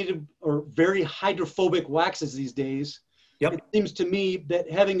fluorinated or very hydrophobic waxes these days, Yep. It seems to me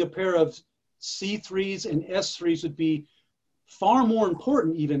that having a pair of C3s and S3s would be far more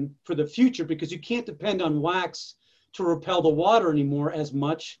important even for the future, because you can't depend on wax to repel the water anymore as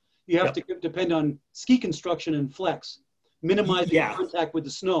much. You have to depend on ski construction and flex, minimizing contact with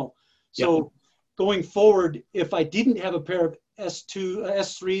the snow. So going forward, if I didn't have a pair of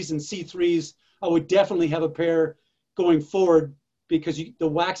S3s and C3s, I would definitely have a pair going forward, because the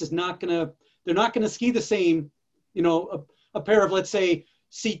wax is not gonna, they're not gonna ski the same. You know, a pair of, let's say,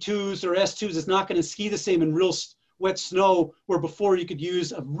 C2s or S2s is not gonna ski the same in real wet snow, where before you could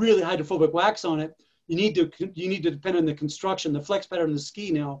use a really hydrophobic wax on it. You need to depend on the construction, the flex pattern of the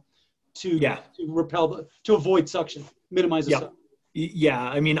ski now to repel, to avoid suction, minimize the suction. Yeah,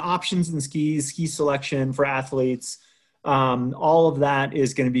 I mean, options in skis, ski selection for athletes, all of that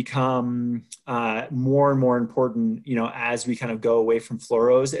is going to become more and more important, you know, as we kind of go away from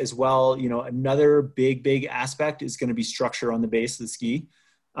fluoros as well. You know, another big aspect is going to be structure on the base of the ski.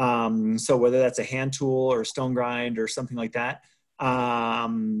 So whether that's a hand tool or a stone grind or something like that,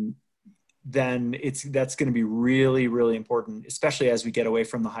 then that's going to be really important, especially as we get away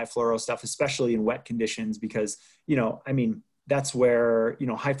from the high fluoro stuff, especially in wet conditions, because, you know, I mean, that's where, you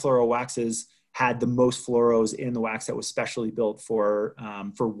know, high fluoro waxes had the most fluoros in the wax that was specially built for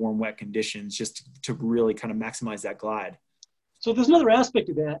warm, wet conditions, just to really kind of maximize that glide. So there's another aspect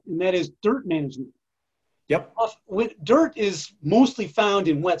of that, and that is dirt management. Yep. Dirt is mostly found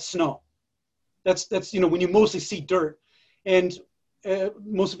in wet snow. That's you know, when you mostly see dirt. And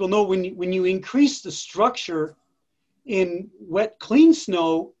most people know when you increase the structure in wet, clean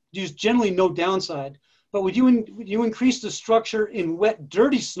snow, there's generally no downside. But when you increase the structure in wet,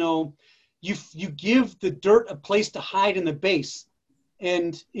 dirty snow, you give the dirt a place to hide in the base,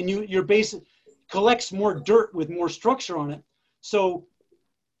 and your base collects more dirt with more structure on it. So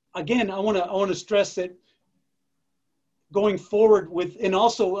again, I want to stress that going forward with, and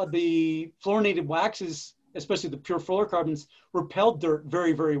also the fluorinated waxes, especially the pure fluorocarbons, repel dirt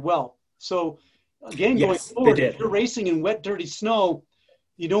very, very well. So again, going forward, if you're racing in wet, dirty snow,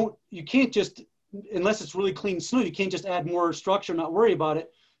 you can't just, unless it's really clean snow, you can't just add more structure, not worry about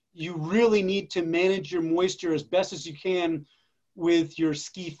it. You really need to manage your moisture as best as you can with your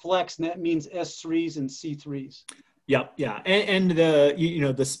ski flex, and that means S3s and C3s. Yep, yeah, and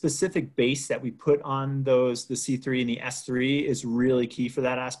the the specific base that we put on those, the C3 and the S3, is really key for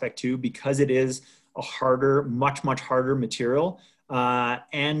that aspect too, because it is a harder, much harder material,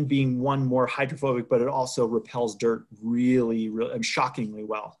 and being one more hydrophobic, but it also repels dirt really shockingly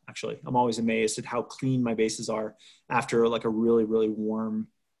well. Actually, I'm always amazed at how clean my bases are after like a really warm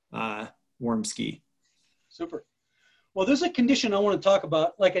ski. Super. Well, there's a condition I want to talk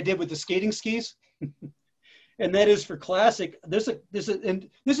about, like I did with the skating skis. And that is for classic. And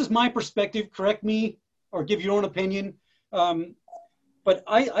this is my perspective. Correct me or give your own opinion. But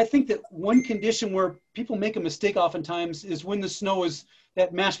I think that one condition where people make a mistake oftentimes is when the snow is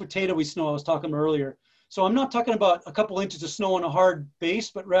that mashed potato-y snow I was talking about earlier. So I'm not talking about a couple inches of snow on a hard base,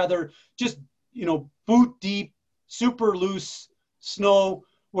 but rather just, boot deep, super loose snow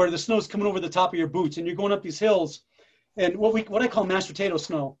where the snow is coming over the top of your boots and you're going up these hills. And what I call mashed potato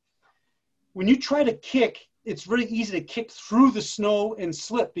snow. When you try to kick, it's really easy to kick through the snow and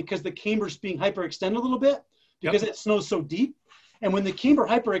slip because the camber's being hyperextended a little bit because that snow's so deep. And when the camber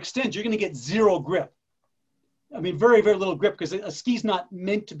hyperextends, you're going to get zero grip. I mean, very, very little grip because a ski's not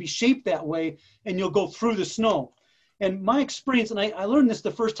meant to be shaped that way, and you'll go through the snow. And my experience, and I learned this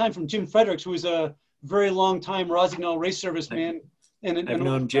the first time from Jim Fredericks, who was a very long time Rosignol race service man. And I've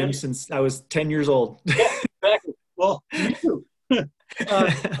known Jim since I was 10 years old. Yeah, exactly. Well, me too.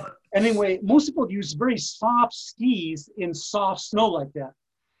 Anyway, most people use very soft skis in soft snow like that.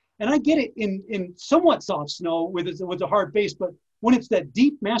 And I get it in somewhat soft snow with a hard base, but when it's that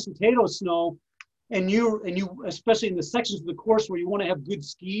deep mashed potato snow, and you especially in the sections of the course where you want to have good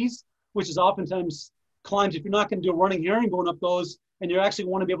skis, which is oftentimes climbs, if you're not going to do a running herring going up those, and you actually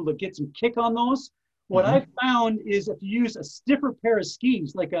want to be able to get some kick on those, what I found is if you use a stiffer pair of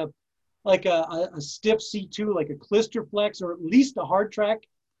skis, like a stiff C2, like a Clister Flex, or at least a hard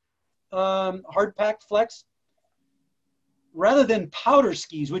pack flex, rather than powder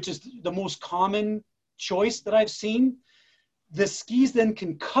skis, which is the most common choice that I've seen, the skis then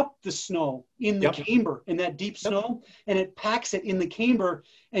can cup the snow in the camber, in that deep snow, and it packs it in the camber,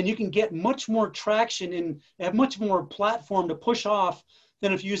 and you can get much more traction and have much more platform to push off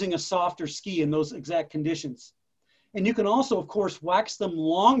than if using a softer ski in those exact conditions. And you can also, of course, wax them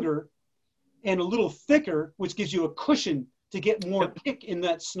longer and a little thicker, which gives you a cushion to get more kick in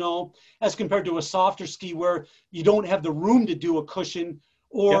that snow as compared to a softer ski where you don't have the room to do a cushion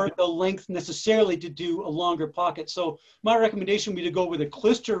or the length necessarily to do a longer pocket. So my recommendation would be to go with a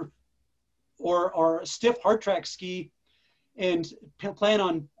Clister or a stiff hard track ski and plan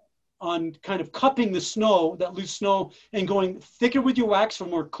on kind of cupping the snow, that loose snow, and going thicker with your wax for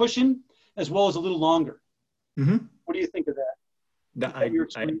more cushion as well as a little longer. What do you think of that?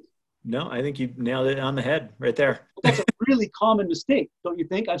 I think you nailed it on the head right there. That's a really common mistake, don't you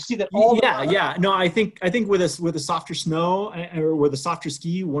think? I see that all the time. Yeah. No, I think with a softer snow or with a softer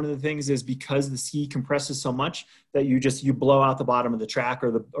ski, one of the things is because the ski compresses so much that you blow out the bottom of the track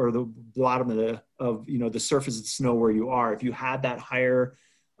or the bottom of the surface of the snow where you are. If you had that higher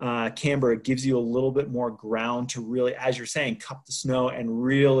camber, it gives you a little bit more ground to really, as you're saying, cup the snow and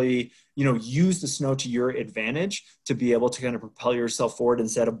really, use the snow to your advantage to be able to kind of propel yourself forward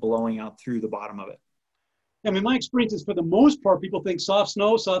instead of blowing out through the bottom of it. I mean, my experience is for the most part, people think soft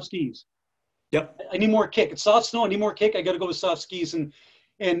snow, soft skis. Yep. I need more kick. It's soft snow. I need more kick. I got to go with soft skis. And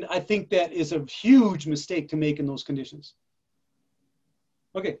I think that is a huge mistake to make in those conditions.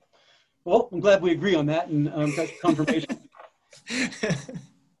 Okay. Well, I'm glad we agree on that and got confirmation.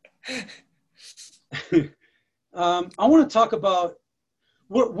 I want to talk about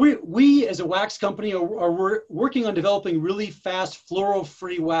we as a wax company are working on developing really fast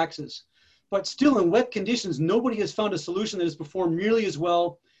fluoro-free waxes, but still in wet conditions, nobody has found a solution that has performed nearly as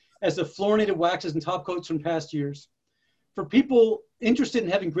well as the fluorinated waxes and top coats from past years. For people interested in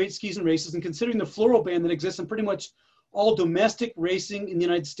having great skis and races and considering the fluoro ban that exists in pretty much all domestic racing in the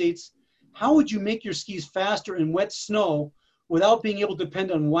United States, how would you make your skis faster in wet snow without being able to depend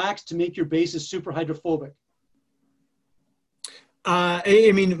on wax to make your bases super hydrophobic?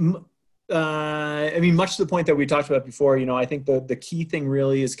 I mean, much to the point that we talked about before, I think the key thing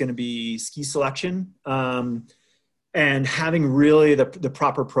really is going to be ski selection, and having really the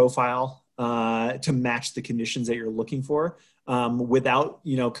proper profile to match the conditions that you're looking for, without,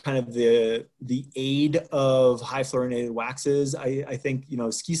 kind of the aid of high fluorinated waxes. I think,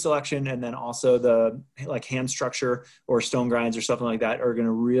 ski selection and then also the like hand structure or stone grinds or something like that are going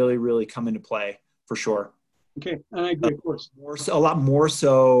to really, really come into play for sure. Okay, and I agree, of course. A lot more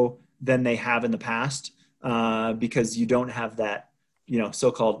so than they have in the past, because you don't have that,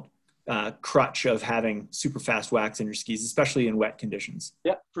 so-called crutch of having super fast wax in your skis, especially in wet conditions.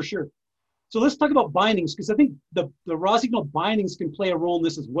 Yeah, for sure. So let's talk about bindings, because I think the Rossignol bindings can play a role in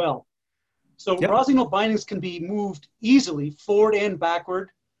this as well. So Yep. Rossignol bindings can be moved easily forward and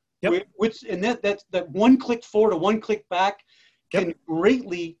backward, Yep. and that one click forward or one click back can Yep.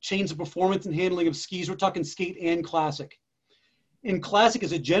 greatly change the performance and handling of skis. We're talking skate and classic. In classic,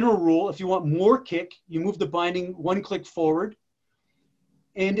 as a general rule, if you want more kick, you move the binding one click forward.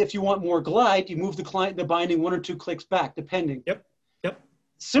 And if you want more glide, you move the binding one or two clicks back, depending. Yep. Yep.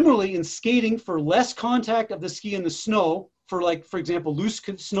 Similarly, in skating, for less contact of the ski in the snow, for example, loose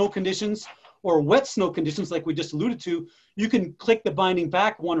snow conditions or wet snow conditions like we just alluded to, you can click the binding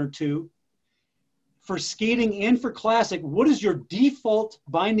back one or two. For skating and for classic, what is your default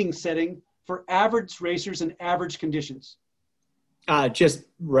binding setting for average racers and average conditions? Just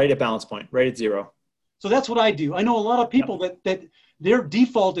right at balance point, right at zero. So that's what I do. I know a lot of people that their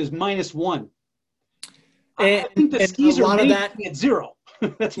default is -1. I think the skis are made at zero.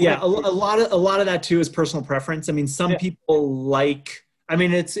 That's yeah, a lot of that too is personal preference. I mean, some people like. I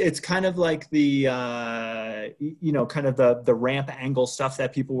mean, it's kind of like the kind of the ramp angle stuff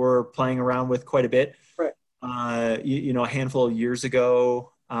that people were playing around with quite a bit. Right. A handful of years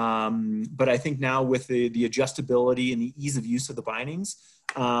ago. But I think now with the adjustability and the ease of use of the bindings,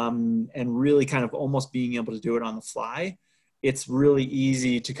 and really kind of almost being able to do it on the fly, it's really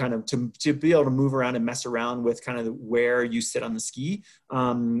easy to kind of to be able to move around and mess around with kind of where you sit on the ski.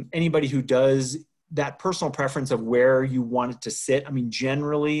 Anybody who does that personal preference of where you want it to sit, I mean,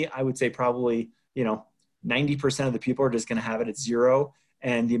 generally, I would say probably, 90% of the people are just going to have it at zero,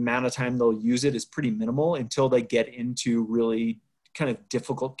 and the amount of time they'll use it is pretty minimal until they get into really kind of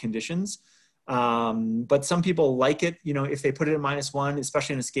difficult conditions. But some people like it, if they put it at -1,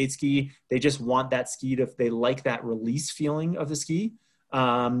 especially in a skate ski, they just want that ski they like that release feeling of the ski,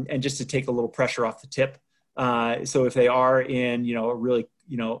 and just to take a little pressure off the tip. So if they are in, a really,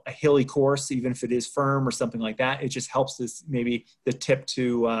 a hilly course, even if it is firm or something like that, it just helps this maybe the tip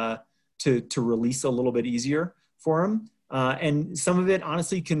to release a little bit easier for them. And some of it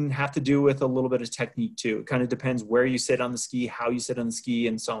honestly can have to do with a little bit of technique too. It kind of depends where you sit on the ski, how you sit on the ski,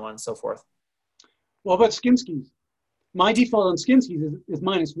 and so on and so forth. Well, about skin skis, my default on skin skis is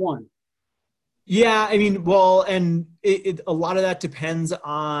 -1. Yeah, I mean, well, and a lot of that depends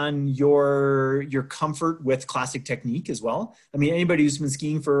on your comfort with classic technique as well. I mean, anybody who's been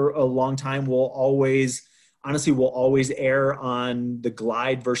skiing for a long time will always err on the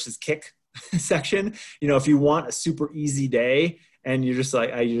glide versus kick section. If you want a super easy day and you're just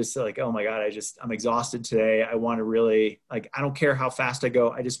like, oh my God, I'm exhausted today. I want to really, I don't care how fast I go.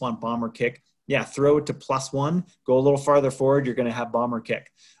 I just want bomber kick. Yeah, throw it to +1, go a little farther forward, you're going to have bomber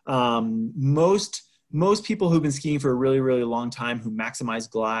kick. Most people who've been skiing for a really, really long time who maximize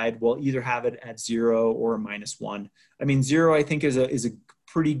glide will either have it at 0 or -1. I mean, 0, I think, is a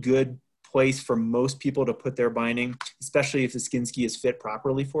pretty good place for most people to put their binding, especially if the skin ski is fit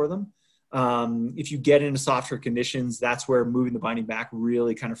properly for them. If you get into softer conditions, that's where moving the binding back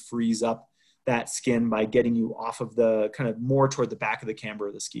really kind of frees up that skin by getting you off of the kind of more toward the back of the camber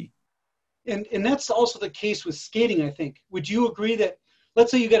of the ski. And that's also the case with skating, I think. Would you agree that,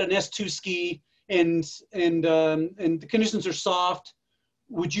 let's say you got an S2 ski and the conditions are soft,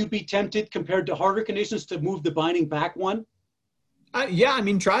 would you be tempted compared to harder conditions to move the binding back one? Yeah, I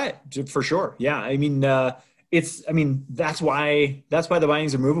mean, try it for sure. Yeah, I mean, that's why the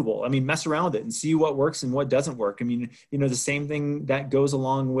bindings are movable. I mean, mess around with it and see what works and what doesn't work. I mean, the same thing that goes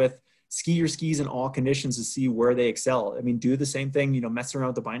along with ski your skis in all conditions to see where they excel. I mean, do the same thing, mess around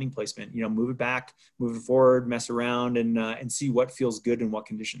with the binding placement, move it back, move it forward, mess around and see what feels good in what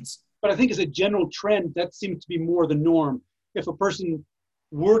conditions. But I think as a general trend, that seems to be more the norm. If a person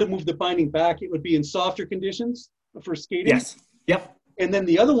were to move the binding back, it would be in softer conditions for skating. Yes. Yep. And then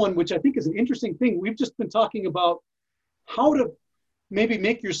the other one, which I think is an interesting thing, we've just been talking about how to maybe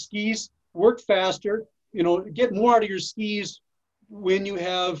make your skis work faster, get more out of your skis when you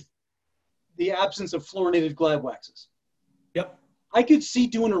have the absence of fluorinated glide waxes. Yep. I could see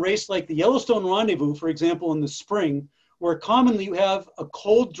doing a race like the Yellowstone Rendezvous, for example, in the spring, where commonly you have a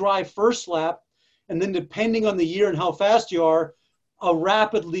cold, dry first lap, and then depending on the year and how fast you are, a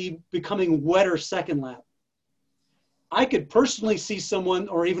rapidly becoming wetter second lap. I could personally see someone,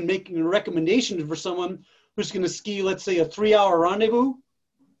 or even making a recommendation for someone who's going to ski, let's say, a 3-hour rendezvous.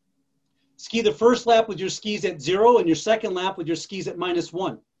 Ski the first lap with your skis at 0 and your second lap with your skis at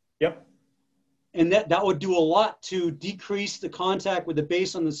 -1. Yep. And that would do a lot to decrease the contact with the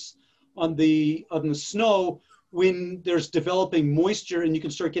base on the snow when there's developing moisture, and you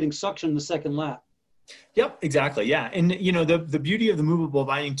can start getting suction in the second lap. Yep, exactly. Yeah. And, you know, the beauty of the movable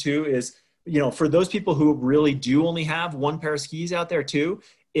binding too is, you know, for those people who really do only have one pair of skis out there too,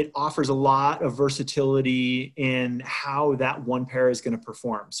 it offers a lot of versatility in how that one pair is going to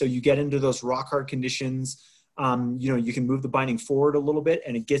perform. So you get into those rock hard conditions, you know, you can move the binding forward a little bit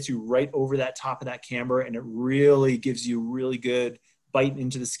and it gets you right over that top of that camber, and it really gives you really good bite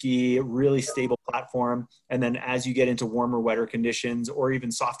into the ski, really stable platform. And then as you get into warmer, wetter conditions, or even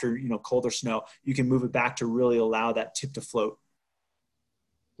softer, you know, colder snow, you can move it back to really allow that tip to float.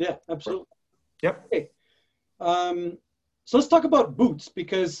 Yeah, absolutely. Yep. Okay. So let's talk about boots,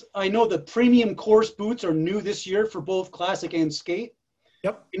 because I know the premium course boots are new this year for both classic and skate.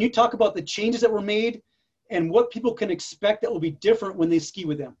 Yep. Can you talk about the changes that were made and what people can expect that will be different when they ski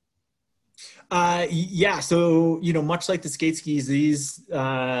with them? Yeah. So, you know, much like the skate skis,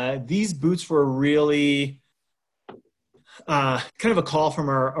 these boots were really kind of a call from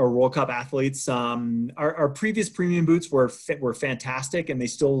our World Cup athletes. Our previous premium boots were fantastic, and they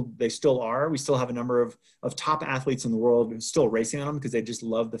still are. We still have a number of top athletes in the world still racing on them because they just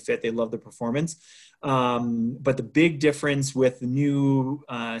love the fit, they love the performance. But the big difference with the new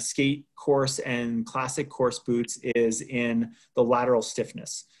skate course and classic course boots is in the lateral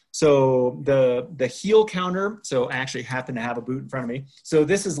stiffness. So the heel counter, so I actually happen to have a boot in front of me. So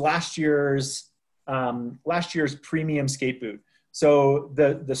this is last year's premium skate boot. So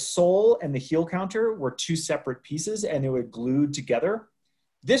the sole and the heel counter were two separate pieces and they were glued together.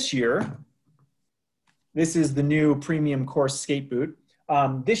 This year, this is the new premium course skate boot.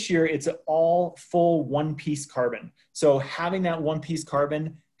 This year, it's an all full one-piece carbon. So having that one-piece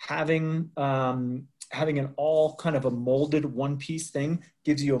carbon, having an all kind of a molded one-piece thing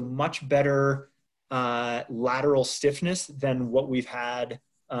gives you a much better lateral stiffness than what we've had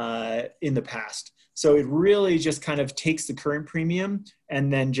in the past. So it really just kind of takes the current premium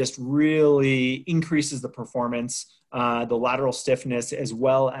and then just really increases the performance, the lateral stiffness, as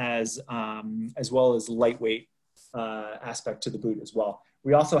well as lightweight aspect to the boot as well.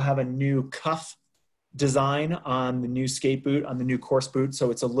 We also have a new cuff design on the new skate boot, on the new course boot.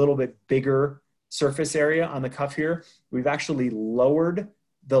 So it's a little bit bigger surface area on the cuff here. We've actually lowered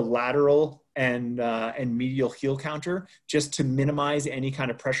the lateral and medial heel counter just to minimize any kind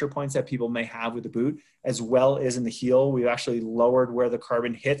of pressure points that people may have with the boot, as well as in the heel. We've actually lowered where the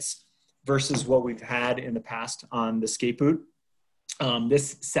carbon hits versus what we've had in the past on the skate boot.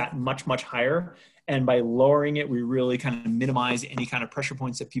 This sat much, much higher. And by lowering it, we really kind of minimize any kind of pressure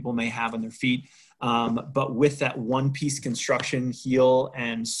points that people may have on their feet. But with that one-piece construction, heel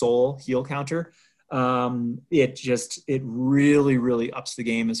and sole heel counter, it really, really ups the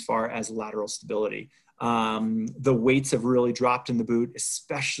game as far as lateral stability. The weights have really dropped in the boot,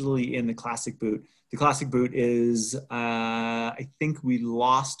 especially in the classic boot. The classic boot is, I think we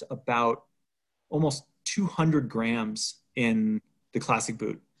lost about almost 200 grams in the classic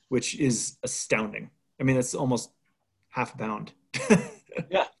boot, which is astounding. I mean, that's almost half a pound.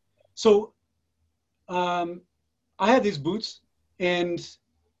 Yeah. So I have these boots and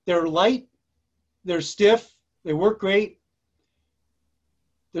they're light, they're stiff, they work great.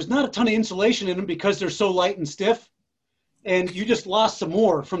 There's not a ton of insulation in them because they're so light and stiff. And you just lost some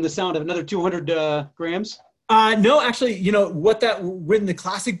more from the sound of another 200 grams. No, actually, you know, with the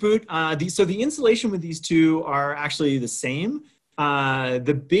classic boot, so the insulation with these two are actually the same.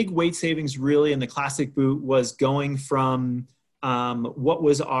 The big weight savings really in the classic boot was going from what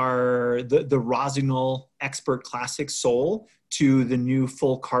was the Rossignol Expert Classic sole to the new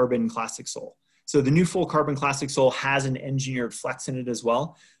full carbon classic sole. So the new full carbon classic sole has an engineered flex in it as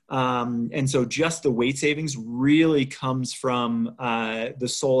well. And so just the weight savings really comes from the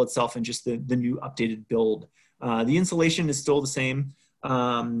sole itself and just the new updated build. The insulation is still the same.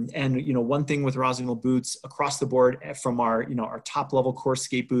 And, you know, one thing with Rossignol boots across the board from our top level course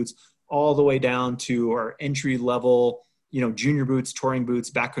skate boots all the way down to our entry level, junior boots, touring boots,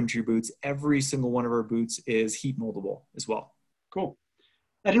 backcountry boots, every single one of our boots is heat moldable as well. Cool.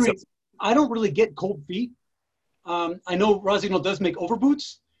 At any rate, I don't really get cold feet. I know Rossignol does make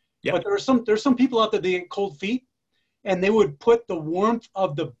overboots, yep. But there's some people out there that get cold feet, and they would put the warmth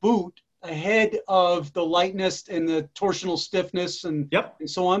of the boot ahead of the lightness and the torsional stiffness and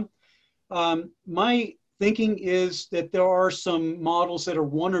so on. My thinking is that there are some models that are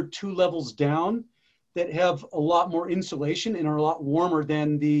 1 or 2 levels down that have a lot more insulation and are a lot warmer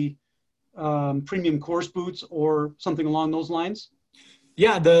than the premium course boots or something along those lines.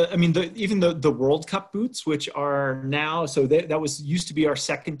 Yeah, even the World Cup boots, which are now, so that was used to be our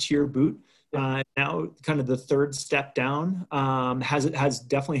second tier boot. Now kind of the third step down,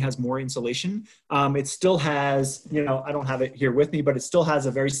 definitely has more insulation. It still has, I don't have it here with me, but it still has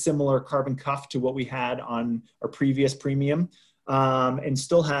a very similar carbon cuff to what we had on our previous premium, and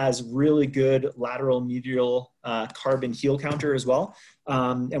still has really good lateral medial carbon heel counter as well.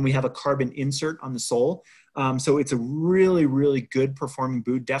 And we have a carbon insert on the sole. So it's a really, really good performing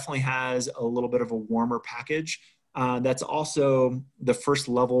boot. Definitely has a little bit of a warmer package. That's also the first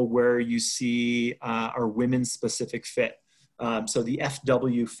level where you see our women's specific fit. So the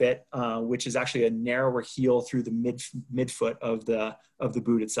FW fit, which is actually a narrower heel through the midfoot of the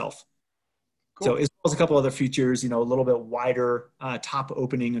boot itself. Cool. So as well as a couple other features, a little bit wider top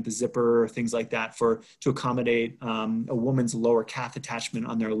opening of the zipper, things like that to accommodate a woman's lower calf attachment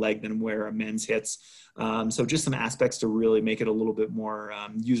on their leg than where a men's hits. So just some aspects to really make it a little bit more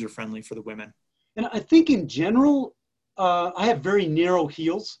user-friendly for the women. And I think in general, I have very narrow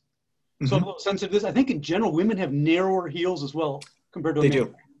heels. So I'm a little sensitive to this. I think in general, women have narrower heels as well compared to men. They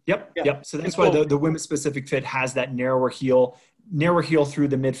do. Yep. So that's why the women's specific fit has that narrower heel through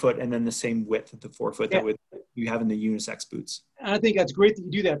the midfoot and then the same width of the forefoot that you have in the unisex boots. And I think that's great that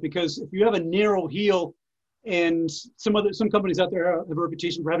you do that, because if you have a narrow heel, and some companies out there have a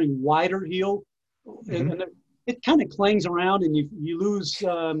reputation for having wider heel, and it kind of clangs around and you lose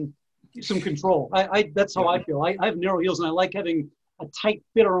some control. That's how I feel. I have narrow heels and I like having a tight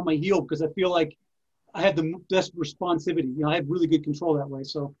fit around my heel because I feel like I have the best responsivity. I have really good control that way.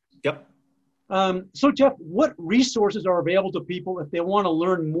 So so Jeff, what resources are available to people if they want to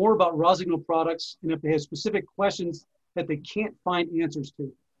learn more about Rossignol products and if they have specific questions that they can't find answers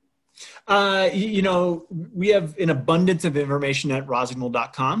to? We have an abundance of information at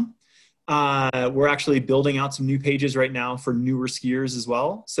rossignol.com. We're actually building out some new pages right now for newer skiers as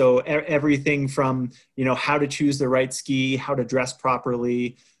well. So everything from, how to choose the right ski, how to dress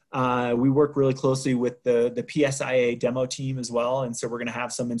properly. We work really closely with the PSIA demo team as well. And so we're going to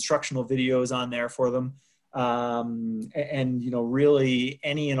have some instructional videos on there for them. Really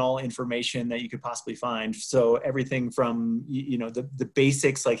any and all information that you could possibly find. So everything from, the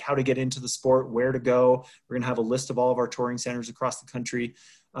basics, like how to get into the sport, where to go. We're going to have a list of all of our touring centers across the country,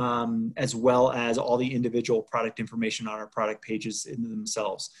 as well as all the individual product information on our product pages in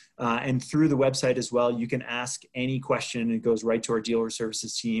themselves. And through the website as well, you can ask any question. It goes right to our dealer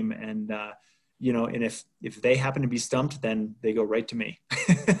services team. And, and if they happen to be stumped, then they go right to me.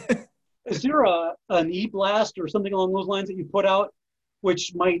 Is there an e-blast or something along those lines that you put out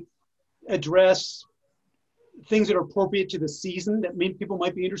which might address things that are appropriate to the season that people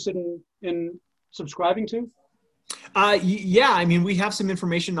might be interested in subscribing to? We have some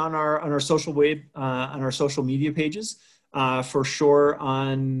information on our social on our social media pages, for sure.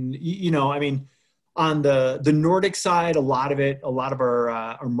 On the Nordic side, a lot of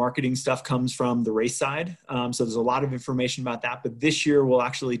our marketing stuff comes from the race side. So there's a lot of information about that. But this year, we'll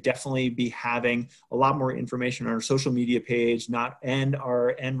actually definitely be having a lot more information on our social media page, and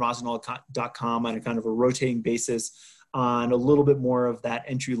rossignol.com on a kind of a rotating basis on a little bit more of that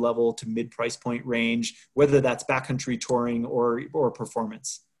entry level to mid price point range, whether that's backcountry touring or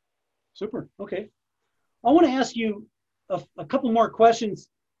performance. Super. Okay. I want to ask you a couple more questions.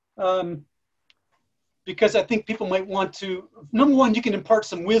 Because I think people might want to, number one, you can impart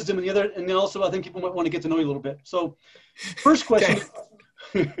some wisdom, and then also I think people might want to get to know you a little bit. So first question,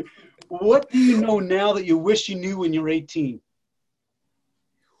 what do you know now that you wish you knew when you were 18?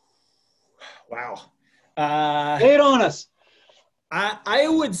 Wow. Lay it on us. I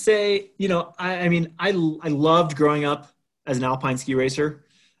would say, I loved growing up as an alpine ski racer.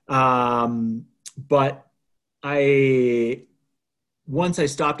 But once I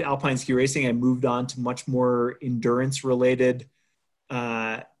stopped alpine ski racing, I moved on to much more endurance related,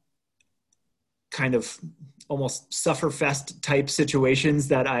 kind of almost sufferfest type situations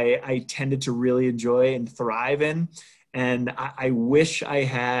that I tended to really enjoy and thrive in. And I wish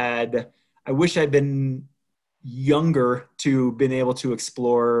I'd been younger to been able to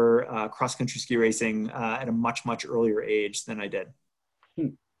explore cross-country ski racing at a much, much earlier age than I did.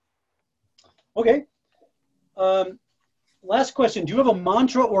 Okay. Last question. Do you have a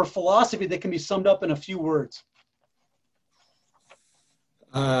mantra or philosophy that can be summed up in a few words?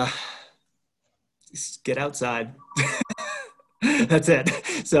 Get outside. I That's it.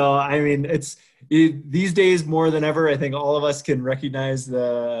 So, I mean, these days more than ever, I think all of us can recognize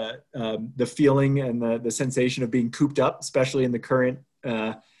the feeling and the sensation of being cooped up, especially in the current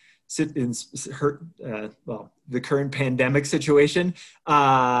the current pandemic situation.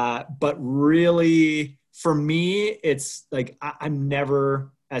 But really, for me, it's like I'm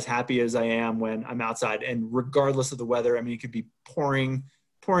never as happy as I am when I'm outside, and regardless of the weather. I mean, it could be pouring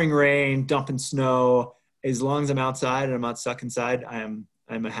rain, dumping snow. As long as I'm outside and I'm not stuck inside, I'm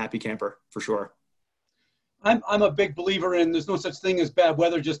a happy camper for sure. I'm a big believer in there's no such thing as bad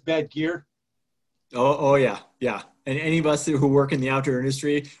weather, just bad gear. Oh yeah, yeah. And any of us who work in the outdoor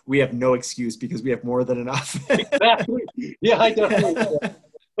industry, we have no excuse because we have more than enough. Exactly. Yeah, I definitely.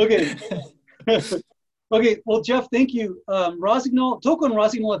 Okay. Okay. Well, Jeff, thank you. Toco and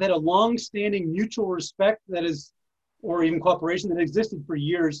Rossignol have had a long-standing mutual respect or even cooperation that existed for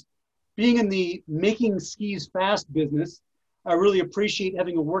years. Being in the making skis fast business, I really appreciate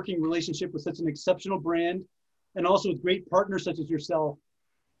having a working relationship with such an exceptional brand, and also with great partners such as yourself.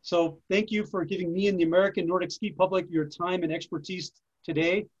 So thank you for giving me and the American Nordic Ski Public your time and expertise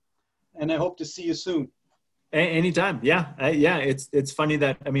today. And I hope to see you soon. Anytime. Yeah. Yeah. It's funny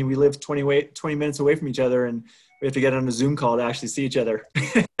that, I mean, we live 20 minutes away from each other, and we have to get on a Zoom call to actually see each other.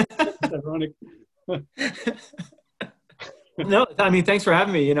 It's ironic. No, I mean, thanks for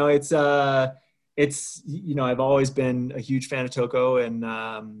having me. You know, it's, I've always been a huge fan of Toco,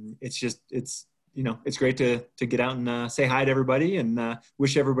 and it's great to get out and say hi to everybody, and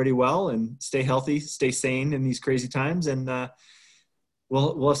wish everybody well, and stay healthy, stay sane in these crazy times. And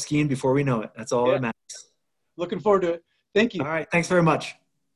we'll have skiing before we know it. That's all that matters. Looking forward to it. Thank you. All right. Thanks very much.